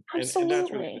shown. Absolutely. And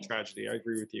that's really the tragedy. I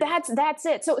agree with you. That's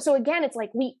it. So again, it's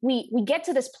like we get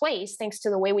to this place, thanks to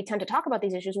the way we tend to talk about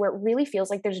these issues, where it really feels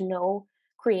like there's no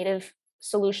creative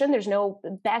solution. There's no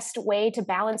best way to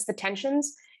balance the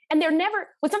tensions. And they're never,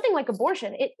 with something like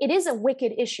abortion, it is a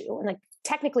wicked issue. And like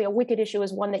technically a wicked issue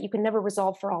is one that you can never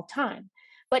resolve for all time.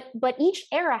 But each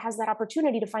era has that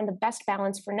opportunity to find the best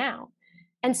balance for now.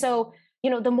 And so,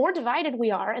 the more divided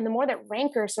we are and the more that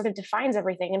rancor sort of defines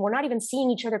everything, and we're not even seeing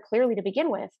each other clearly to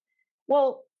begin with,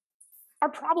 well, our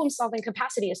problem solving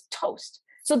capacity is toast.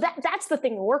 So that's the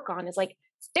thing to work on, is like,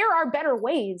 there are better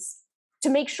ways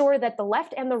to make sure that the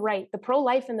left and the right, the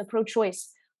pro-life and the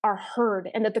pro-choice, are heard,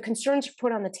 and that the concerns are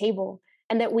put on the table,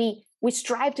 and that we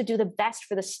strive to do the best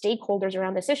for the stakeholders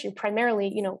around this issue,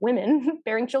 primarily, women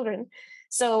bearing children.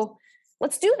 So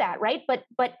let's do that, right? But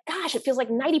gosh, it feels like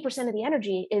 90% of the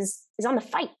energy is on the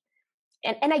fight.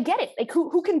 And I get it. Like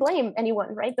who can blame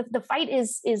anyone, right? The fight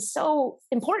is so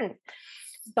important.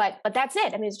 But that's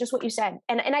it. I mean, it's just what you said.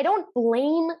 And I don't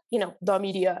blame, the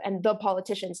media and the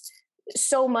politicians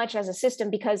so much as a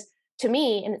system, because to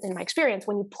me, in my experience,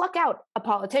 when you pluck out a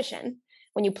politician,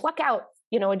 when you pluck out,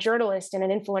 a journalist in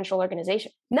an influential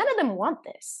organization, none of them want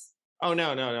this. Oh,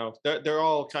 no. They're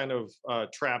all kind of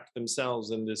trapped themselves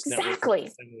in this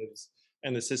network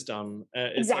and the system.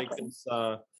 It's like this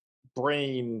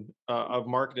brain of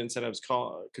market incentives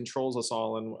controls us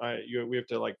all, and we have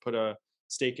to like put a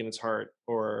stake in its heart,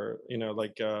 or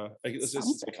let's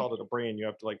just say call it a brain. You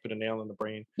have to like put a nail in the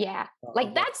brain. Yeah,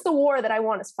 like that's the war that I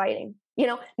want us fighting.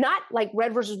 Not like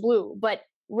red versus blue, but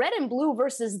red and blue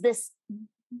versus this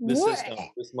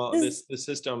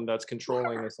system that's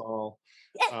controlling us all.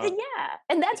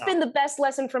 And that's been the best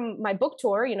lesson from my book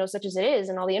tour, such as it is,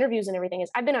 and all the interviews and everything, is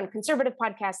I've been on conservative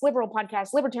podcasts, liberal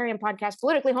podcasts, libertarian podcasts,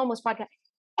 politically homeless podcasts.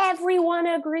 Everyone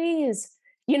agrees,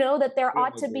 that there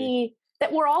ought to be,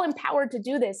 that we're all empowered to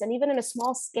do this. And even in a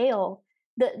small scale,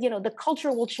 the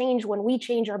culture will change when we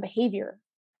change our behavior,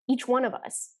 each one of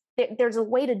us. There's a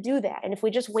way to do that. And if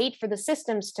we just wait for the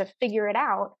systems to figure it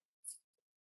out,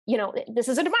 this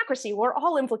is a democracy. We're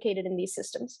all implicated in these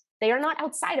systems. They are not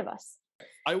outside of us.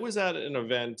 I was at an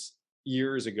event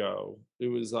years ago. It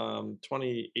was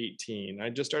 2018. I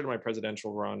just started my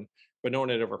presidential run, but no one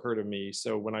had ever heard of me.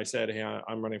 So when I said, hey,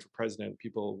 I'm running for president,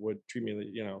 people would treat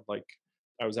me, like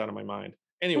I was out of my mind.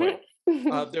 Anyway,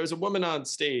 there was a woman on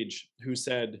stage who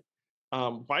said,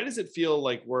 why does it feel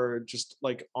like we're just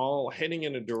like all heading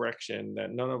in a direction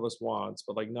that none of us wants,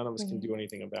 but like none of us can do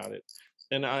anything about it?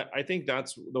 And I think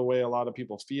that's the way a lot of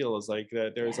people feel, is like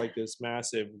that there's like this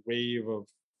massive wave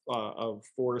of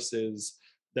forces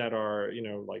that are,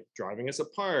 like driving us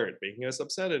apart, making us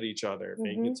upset at each other,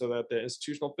 making it so that the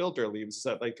institutional filter leaves us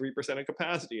at like 3% of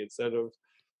capacity instead of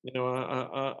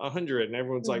 100, and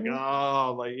everyone's like,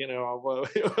 oh, like everyone,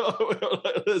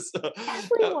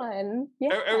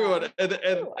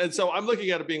 and so I'm looking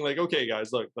at it being like, okay,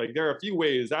 guys, look, like there are a few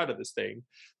ways out of this thing,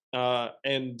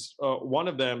 and one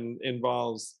of them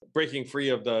involves breaking free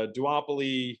of the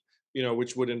duopoly,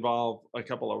 which would involve a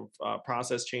couple of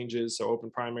process changes. So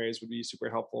open primaries would be super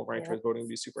helpful, ranked choice voting would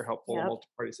be super helpful,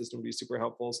 multi-party system would be super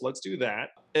helpful. So let's do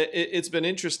that. It's been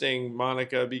interesting,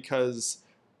 Monica, because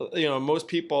most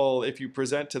people, if you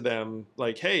present to them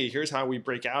like, hey, here's how we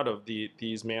break out of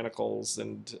these manacles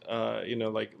and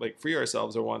like free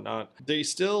ourselves or whatnot, they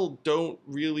still don't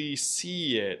really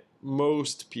see it.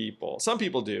 Most people, some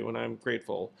people do, and I'm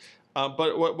grateful.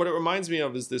 But what it reminds me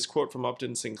of is this quote from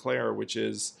Upton Sinclair, which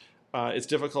is, it's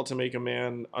difficult to make a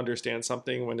man understand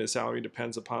something when his salary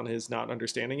depends upon his not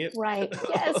understanding it. Right.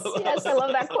 Yes. Yes. I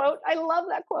love that quote. I love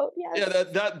that quote. Yes.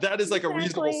 Yeah, that is like a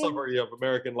reasonable Exactly. summary of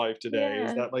American life today.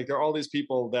 Is Yeah. that like there are all these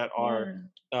people that are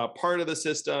Yeah. part of the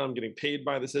system, getting paid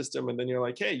by the system, and then you're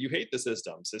like, hey, you hate the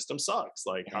system. System sucks.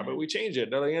 Like, how about we change it?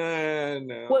 They're like,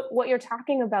 no. What you're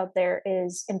talking about there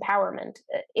is empowerment.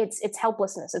 It's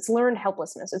helplessness. It's learned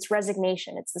helplessness. It's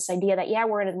resignation. It's this idea that, yeah,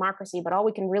 we're in a democracy, but all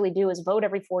we can really do is vote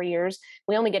every 4 years.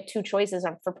 We only get two choices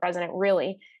for president,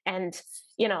 really. And,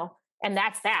 and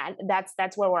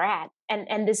that's where we're at.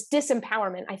 And this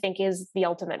disempowerment, I think, is the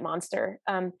ultimate monster.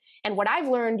 And what I've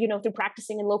learned, through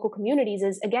practicing in local communities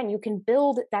is, again, you can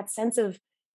build that sense of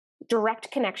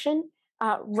direct connection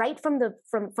right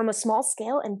from a small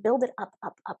scale and build it up,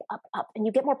 and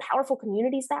you get more powerful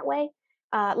communities that way.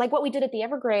 Like what we did at the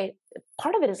Evergrey,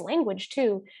 part of it is language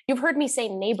too. You've heard me say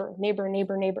neighbor, neighbor,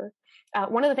 neighbor, neighbor.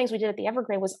 One of the things we did at the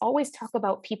Evergrey was always talk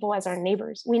about people as our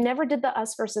neighbors. We never did the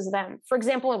us versus them. For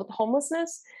example, with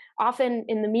homelessness, often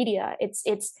in the media, it's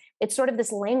sort of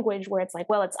this language where it's like,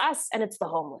 well, it's us and it's the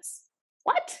homeless.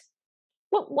 What?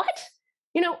 What?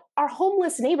 Our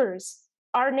homeless neighbors,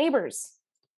 our neighbors,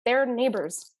 their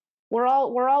neighbors. We're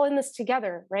all in this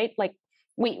together, right? Like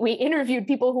we interviewed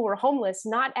people who were homeless,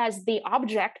 not as the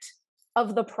object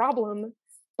of the problem,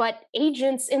 but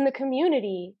agents in the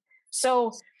community.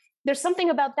 So there's something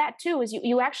about that too, is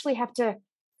you actually have to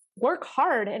work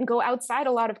hard and go outside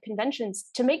a lot of conventions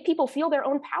to make people feel their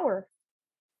own power,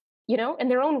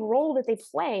 and their own role that they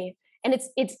play. And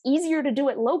it's easier to do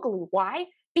it locally. Why?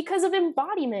 Because of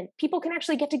embodiment. People can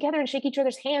actually get together and shake each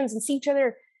other's hands and see each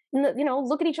other,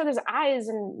 look at each other's eyes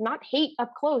and not hate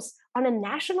up close. On a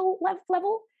national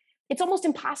level, it's almost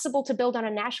impossible to build on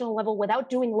a national level without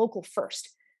doing local first.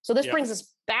 So this brings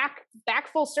us back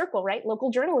full circle, right?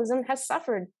 Local journalism has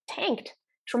suffered, tanked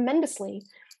tremendously.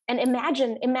 And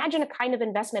imagine a kind of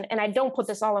investment, and I don't put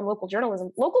this all on local journalism,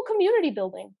 local community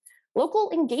building,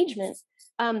 local engagement.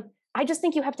 I just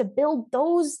think you have to build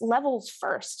those levels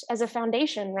first as a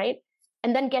foundation, right?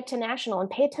 And then get to national and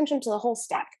pay attention to the whole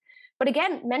stack. But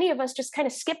again, many of us just kind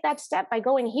of skip that step by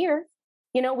going here.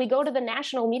 We go to the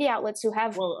national media outlets who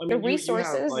have the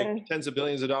resources. You have like and tens of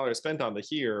billions of dollars spent on the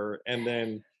here, and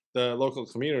then the local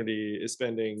community is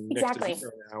spending exactly next to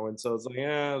zero now. And so it's like,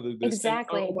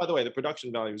 exactly. And, by the way, the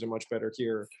production values are much better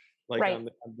here. Like right. on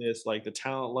this, like the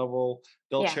talent level,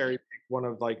 they'll cherry pick one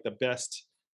of like the best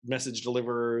message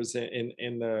deliverers in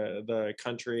the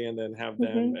country, and then have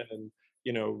them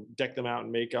and deck them out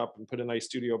in makeup and put a nice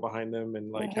studio behind them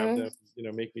and like have them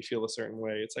make me feel a certain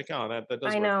way. It's like, oh, that does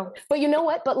I work. know, but you know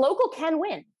what? But local can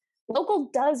win. Local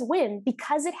does win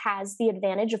because it has the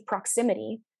advantage of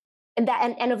proximity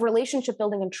and of relationship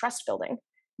building and trust building.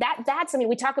 That's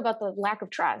we talk about the lack of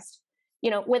trust.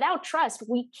 Without trust,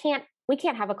 we can't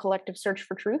have a collective search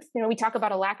for truth. We talk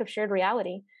about a lack of shared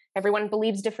reality. Everyone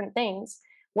believes different things.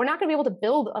 We're not going to be able to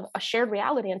build a shared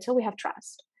reality until we have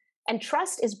trust. And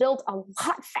trust is built a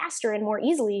lot faster and more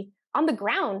easily on the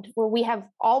ground where we have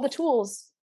all the tools,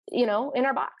 in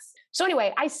our box. So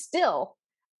anyway, I still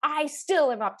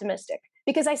am optimistic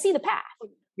because I see the path.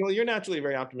 Well, you're naturally a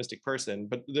very optimistic person,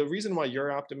 but the reason why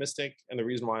you're optimistic and the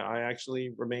reason why I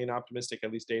actually remain optimistic,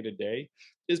 at least day to day,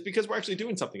 is because we're actually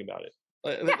doing something about it.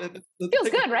 Feels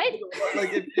good, right?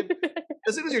 Like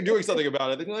as soon as you're doing something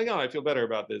about it, then you're like, oh, I feel better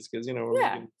about this because we're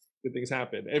making good things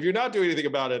happen. And if you're not doing anything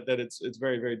about it, then it's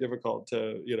very, very difficult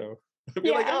to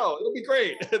be like, oh, it'll be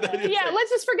great. Let's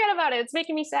just forget about it. It's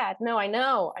making me sad. No, I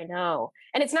know.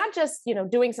 And it's not just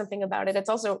doing something about it. It's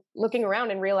also looking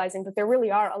around and realizing that there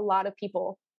really are a lot of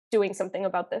people doing something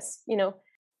about this.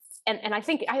 And I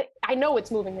think I know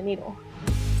it's moving the needle.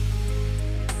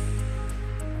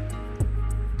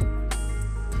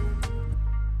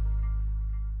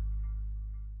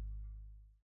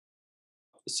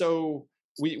 So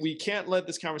we can't let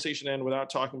this conversation end without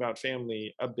talking about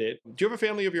family a bit. Do you have a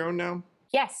family of your own now?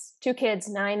 Yes, 2 kids,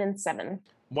 9 and 7.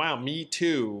 Wow, me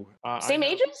too. Same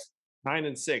ages? 9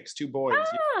 and 6, 2 boys.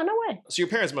 Ah, no way. So your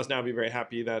parents must now be very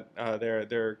happy that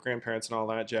they're grandparents and all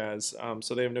that jazz.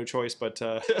 So they have no choice but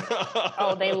to...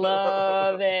 Oh, they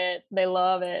love it. They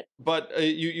love it. But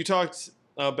you talked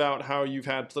about how you've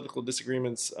had political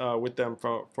disagreements with them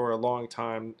for a long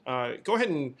time. Go ahead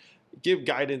and give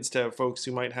guidance to folks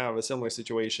who might have a similar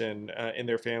situation in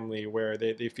their family where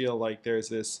they feel like there's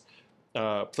this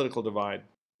political divide.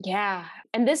 Yeah.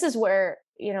 And this is where,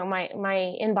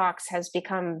 my inbox has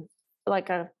become like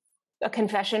a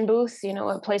confession booth,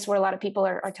 a place where a lot of people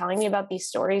are telling me about these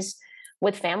stories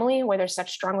with family where there's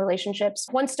such strong relationships.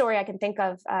 One story I can think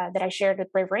of that I shared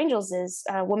with Braver Angels is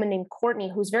a woman named Courtney,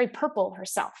 who's very purple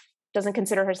herself, doesn't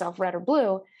consider herself red or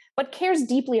blue, but cares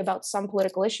deeply about some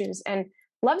political issues and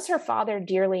loves her father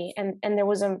dearly. And there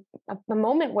was a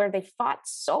moment where they fought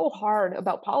so hard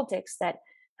about politics that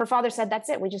her father said, "That's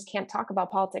it. We just can't talk about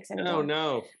politics anymore." Oh,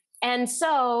 no. And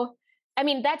so, I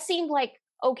mean, that seemed like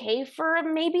okay for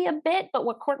maybe a bit, but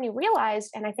what Courtney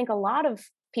realized, and I think a lot of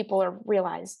people are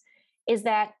realize, is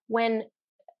that when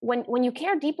you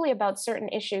care deeply about certain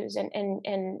issues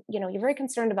and you know you're very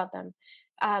concerned about them,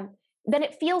 then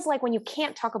it feels like when you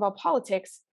can't talk about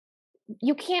politics,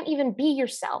 you can't even be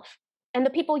yourself, and the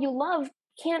people you love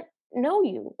can't know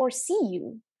you or see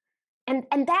you, and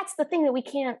that's the thing that we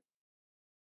can't.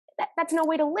 That's no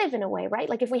way to live in a way, right?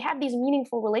 Like if we have these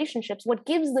meaningful relationships, what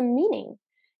gives them meaning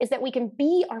is that we can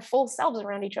be our full selves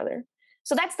around each other.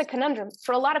 So that's the conundrum.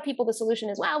 For a lot of people, the solution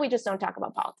is, well, we just don't talk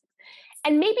about politics.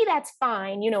 And maybe that's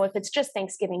fine, you know, if it's just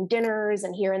Thanksgiving dinners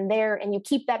and here and there, and you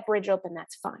keep that bridge open,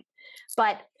 that's fine.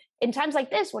 But in times like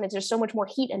this, when it's just so much more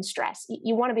heat and stress,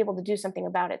 you want to be able to do something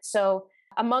about it. So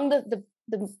among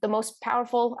the most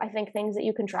powerful, I think, things that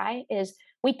you can try is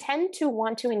we tend to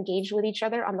want to engage with each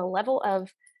other on the level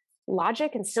of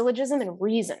logic and syllogism and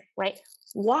reason, right?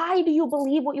 Why do you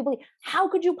believe what you believe? How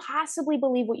could you possibly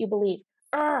believe what you believe?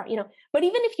 You know, but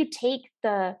even if you take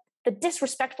the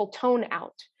disrespectful tone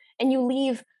out and you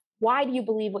leave, why do you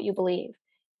believe what you believe?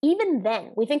 Even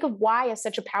then, we think of why as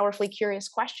such a powerfully curious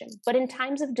question. But in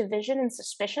times of division and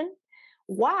suspicion,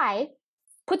 why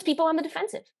puts people on the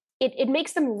defensive. It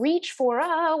makes them reach for,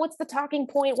 what's the talking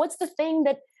point? What's the thing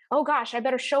that, oh gosh, I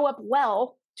better show up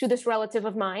well to this relative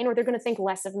of mine, or they're going to think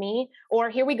less of me, or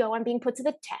here we go, I'm being put to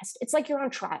the test. It's like you're on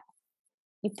trial.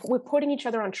 We're putting each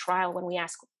other on trial when we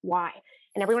ask why,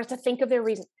 and everyone has to think of their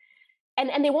reason.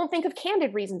 And they won't think of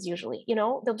candid reasons usually, you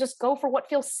know, they'll just go for what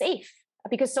feels safe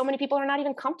because so many people are not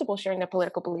even comfortable sharing their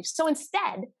political beliefs. So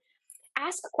instead,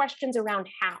 ask questions around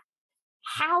how.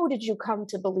 How did you come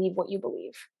to believe what you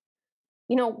believe?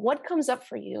 You know, what comes up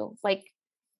for you? Like,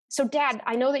 so Dad,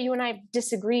 I know that you and I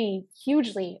disagree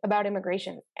hugely about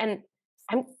immigration, and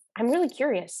I'm really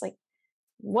curious, like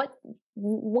what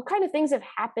kind of things have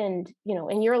happened, you know,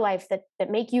 in your life that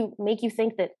make you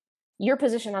think that your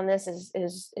position on this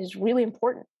is really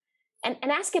important, and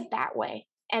ask it that way.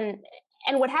 And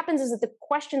what happens is that the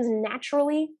questions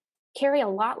naturally carry a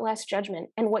lot less judgment,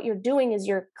 and what you're doing is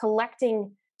you're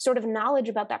collecting sort of knowledge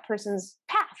about that person's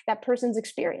path, that person's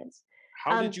experience.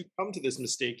 How did you come to this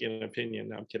mistaken opinion?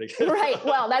 No, I'm kidding. Right.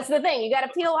 Well, that's the thing. You got to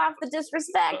peel off the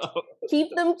disrespect.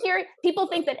 Keep them curious. People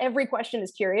think that every question is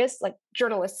curious. Like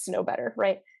journalists know better,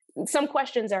 right? Some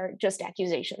questions are just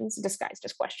accusations disguised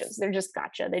as questions. They're just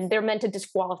gotcha. They're meant to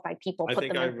disqualify people. I put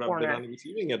think them I've in been corner. on the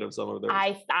receiving end of some of those.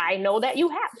 I know that you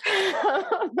have.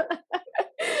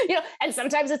 You know, and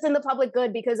sometimes it's in the public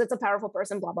good because it's a powerful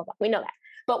person, blah, blah, blah. We know that.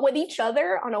 But with each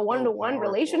other on a one-to-one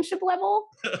relationship level,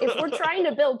 if we're trying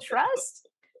to build trust,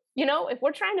 you know, if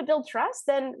we're trying to build trust,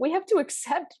 then we have to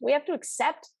accept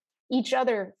each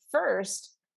other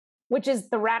first, which is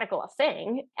the radical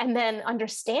thing, and then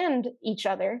understand each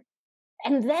other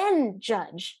and then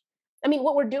judge. I mean,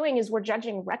 what we're doing is we're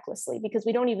judging recklessly because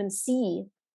we're not even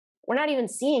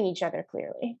seeing each other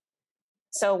clearly.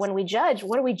 So when we judge,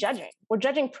 what are we judging? We're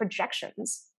judging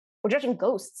projections. We're judging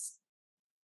ghosts.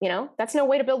 You know, that's no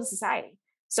way to build a society.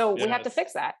 So we have to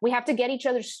fix that. We have to get each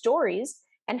other's stories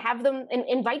and have them and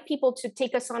invite people to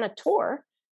take us on a tour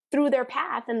through their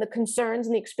path and the concerns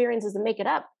and the experiences that make it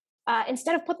up,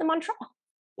 instead of put them on trial.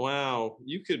 Wow,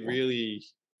 you could really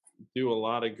do a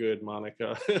lot of good,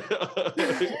 Monica.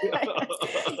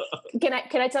 Can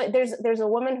I tell you? There's a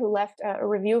woman who left a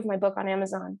review of my book on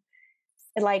Amazon.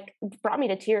 It like brought me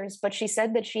to tears, but she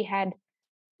said that she had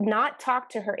not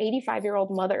talked to her 85-year-old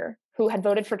mother who had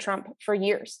voted for Trump for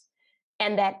years,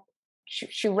 and that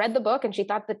she read the book and she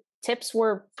thought the tips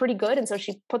were pretty good, and so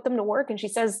she put them to work. And she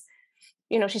says,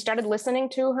 you know, she started listening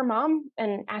to her mom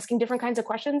and asking different kinds of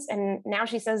questions, and now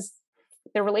she says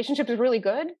their relationship is really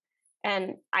good.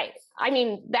 And I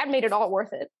mean, that made it all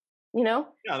worth it, you know?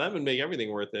 Yeah, that would make everything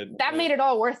worth it. That made it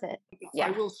all worth it. Yeah.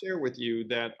 I will share with you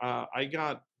that I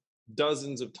got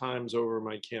dozens of times over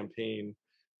my campaign,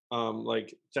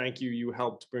 like, thank you, you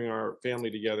helped bring our family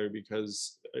together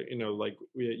because, you know, like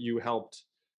you helped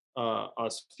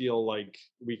us feel like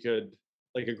we could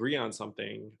like agree on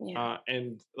something. Yeah.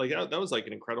 And like that was like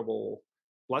an incredible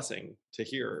blessing to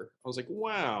hear. I was like,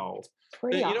 wow.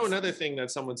 Pretty You know, awesome. another thing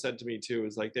that someone said to me too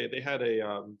is like they had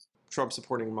a Trump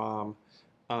supporting mom,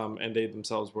 and they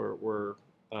themselves were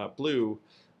blue.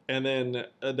 And then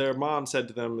their mom said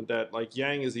to them that like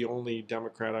Yang is the only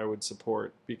Democrat I would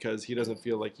support because he doesn't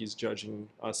feel like he's judging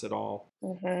us at all.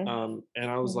 Mm-hmm.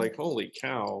 And I was Mm-hmm. like, holy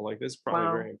cow, like this is probably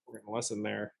Wow. a very important lesson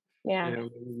there. Yeah. You know,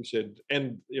 maybe we should.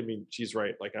 And I mean, she's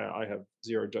right. Like I have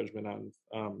zero judgment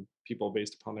on people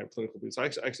based upon their political views. I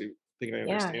actually think I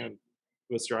Yeah. understand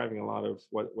what's driving a lot of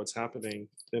what's happening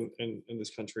in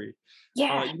this country.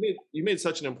 Yeah. You made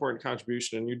such an important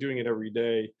contribution, and you're doing it every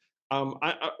day.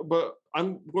 But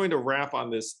I'm going to wrap on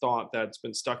this thought that's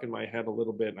been stuck in my head a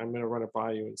little bit. And I'm going to run it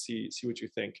by you and see what you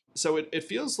think. So it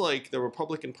feels like the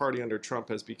Republican Party under Trump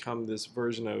has become this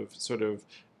version of sort of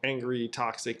angry,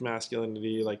 toxic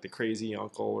masculinity, like the crazy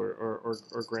uncle or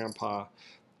grandpa.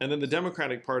 And then the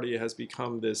Democratic Party has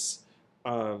become this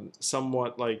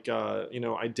somewhat like,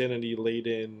 identity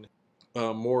laden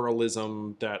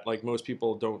moralism that like most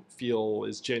people don't feel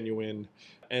is genuine.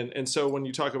 And so when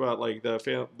you talk about like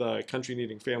the country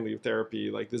needing family therapy,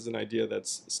 like this is an idea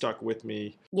that's stuck with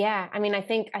me. Yeah. I mean, I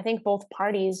think both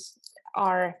parties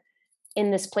are in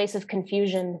this place of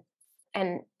confusion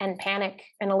and panic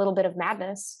and a little bit of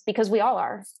madness, because we all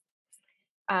are.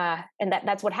 And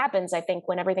that's what happens, I think,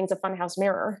 when everything's a funhouse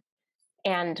mirror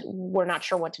and we're not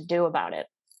sure what to do about it.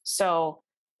 So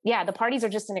yeah, the parties are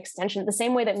just an extension, the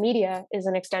same way that media is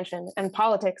an extension, and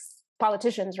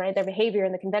politicians, right? Their behavior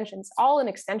and the conventions, all an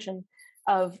extension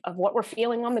of what we're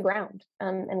feeling on the ground,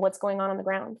 and what's going on the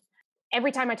ground.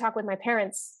 Every time I talk with my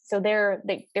parents, so they're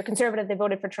conservative, they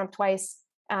voted for Trump twice,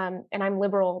 and I'm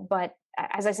liberal. But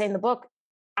as I say in the book,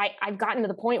 I've gotten to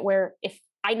the point where if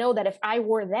I know that if I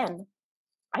were them,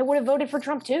 I would have voted for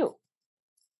Trump too.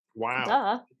 Wow.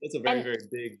 Duh. That's a very, very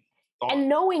big thought. And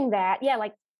knowing that, yeah,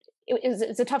 like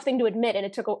it's a tough thing to admit, and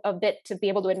it took a bit to be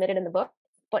able to admit it in the book.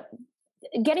 But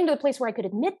getting to the place where I could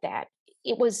admit that,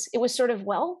 it was sort of,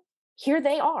 well, here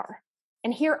they are,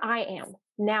 and here I am.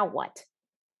 Now what?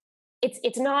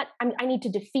 It's not, I need to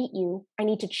defeat you. I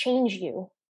need to change you.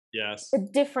 Yes. It's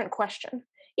a different question.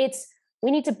 It's,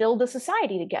 we need to build a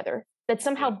society together that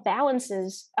somehow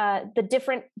balances the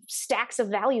different stacks of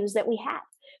values that we have.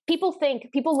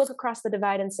 People look across the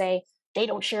divide and say, they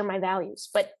don't share my values,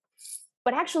 but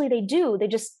actually they do. They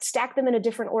just stack them in a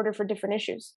different order for different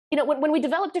issues. You know, when we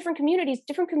develop different communities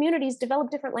develop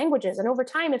different languages. And over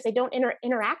time, if they don't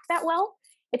interact that well,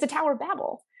 it's a Tower of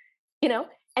Babel, you know?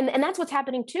 And that's what's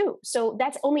happening too. So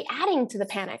that's only adding to the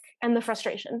panic and the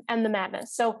frustration and the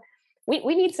madness. So we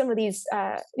need some of these,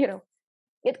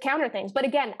 counter things. But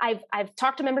again, I've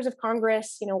talked to members of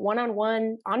Congress,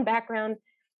 one-on-one, on background.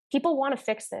 People want to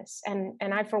fix this. And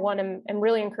I, for one, am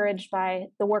really encouraged by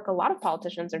the work a lot of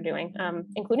politicians are doing,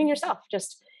 including yourself.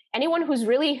 Just anyone who's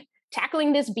really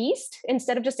tackling this beast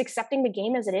instead of just accepting the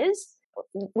game as it is.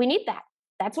 We need that.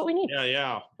 That's what we need.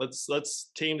 Yeah.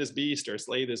 Let's tame this beast or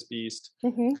slay this beast.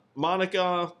 Mm-hmm.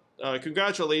 Monica,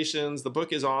 congratulations. The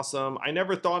book is awesome. I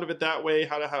never thought of it that way,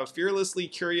 how to have fearlessly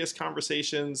curious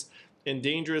conversations in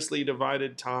dangerously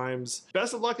divided times.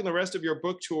 Best of luck in the rest of your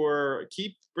book tour.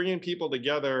 Keep bringing people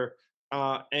together.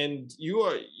 And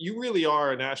you really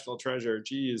are a national treasure.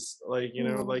 Geez, I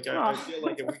feel like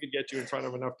if we could get you in front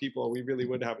of enough people, we really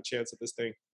would have a chance at this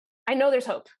thing. I know there's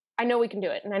hope. I know we can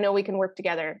do it. And I know we can work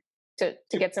together to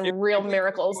get some real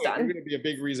miracles done. You're going to be a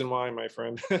big reason why, my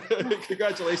friend.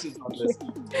 Congratulations on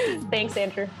this. Thanks,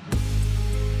 Andrew.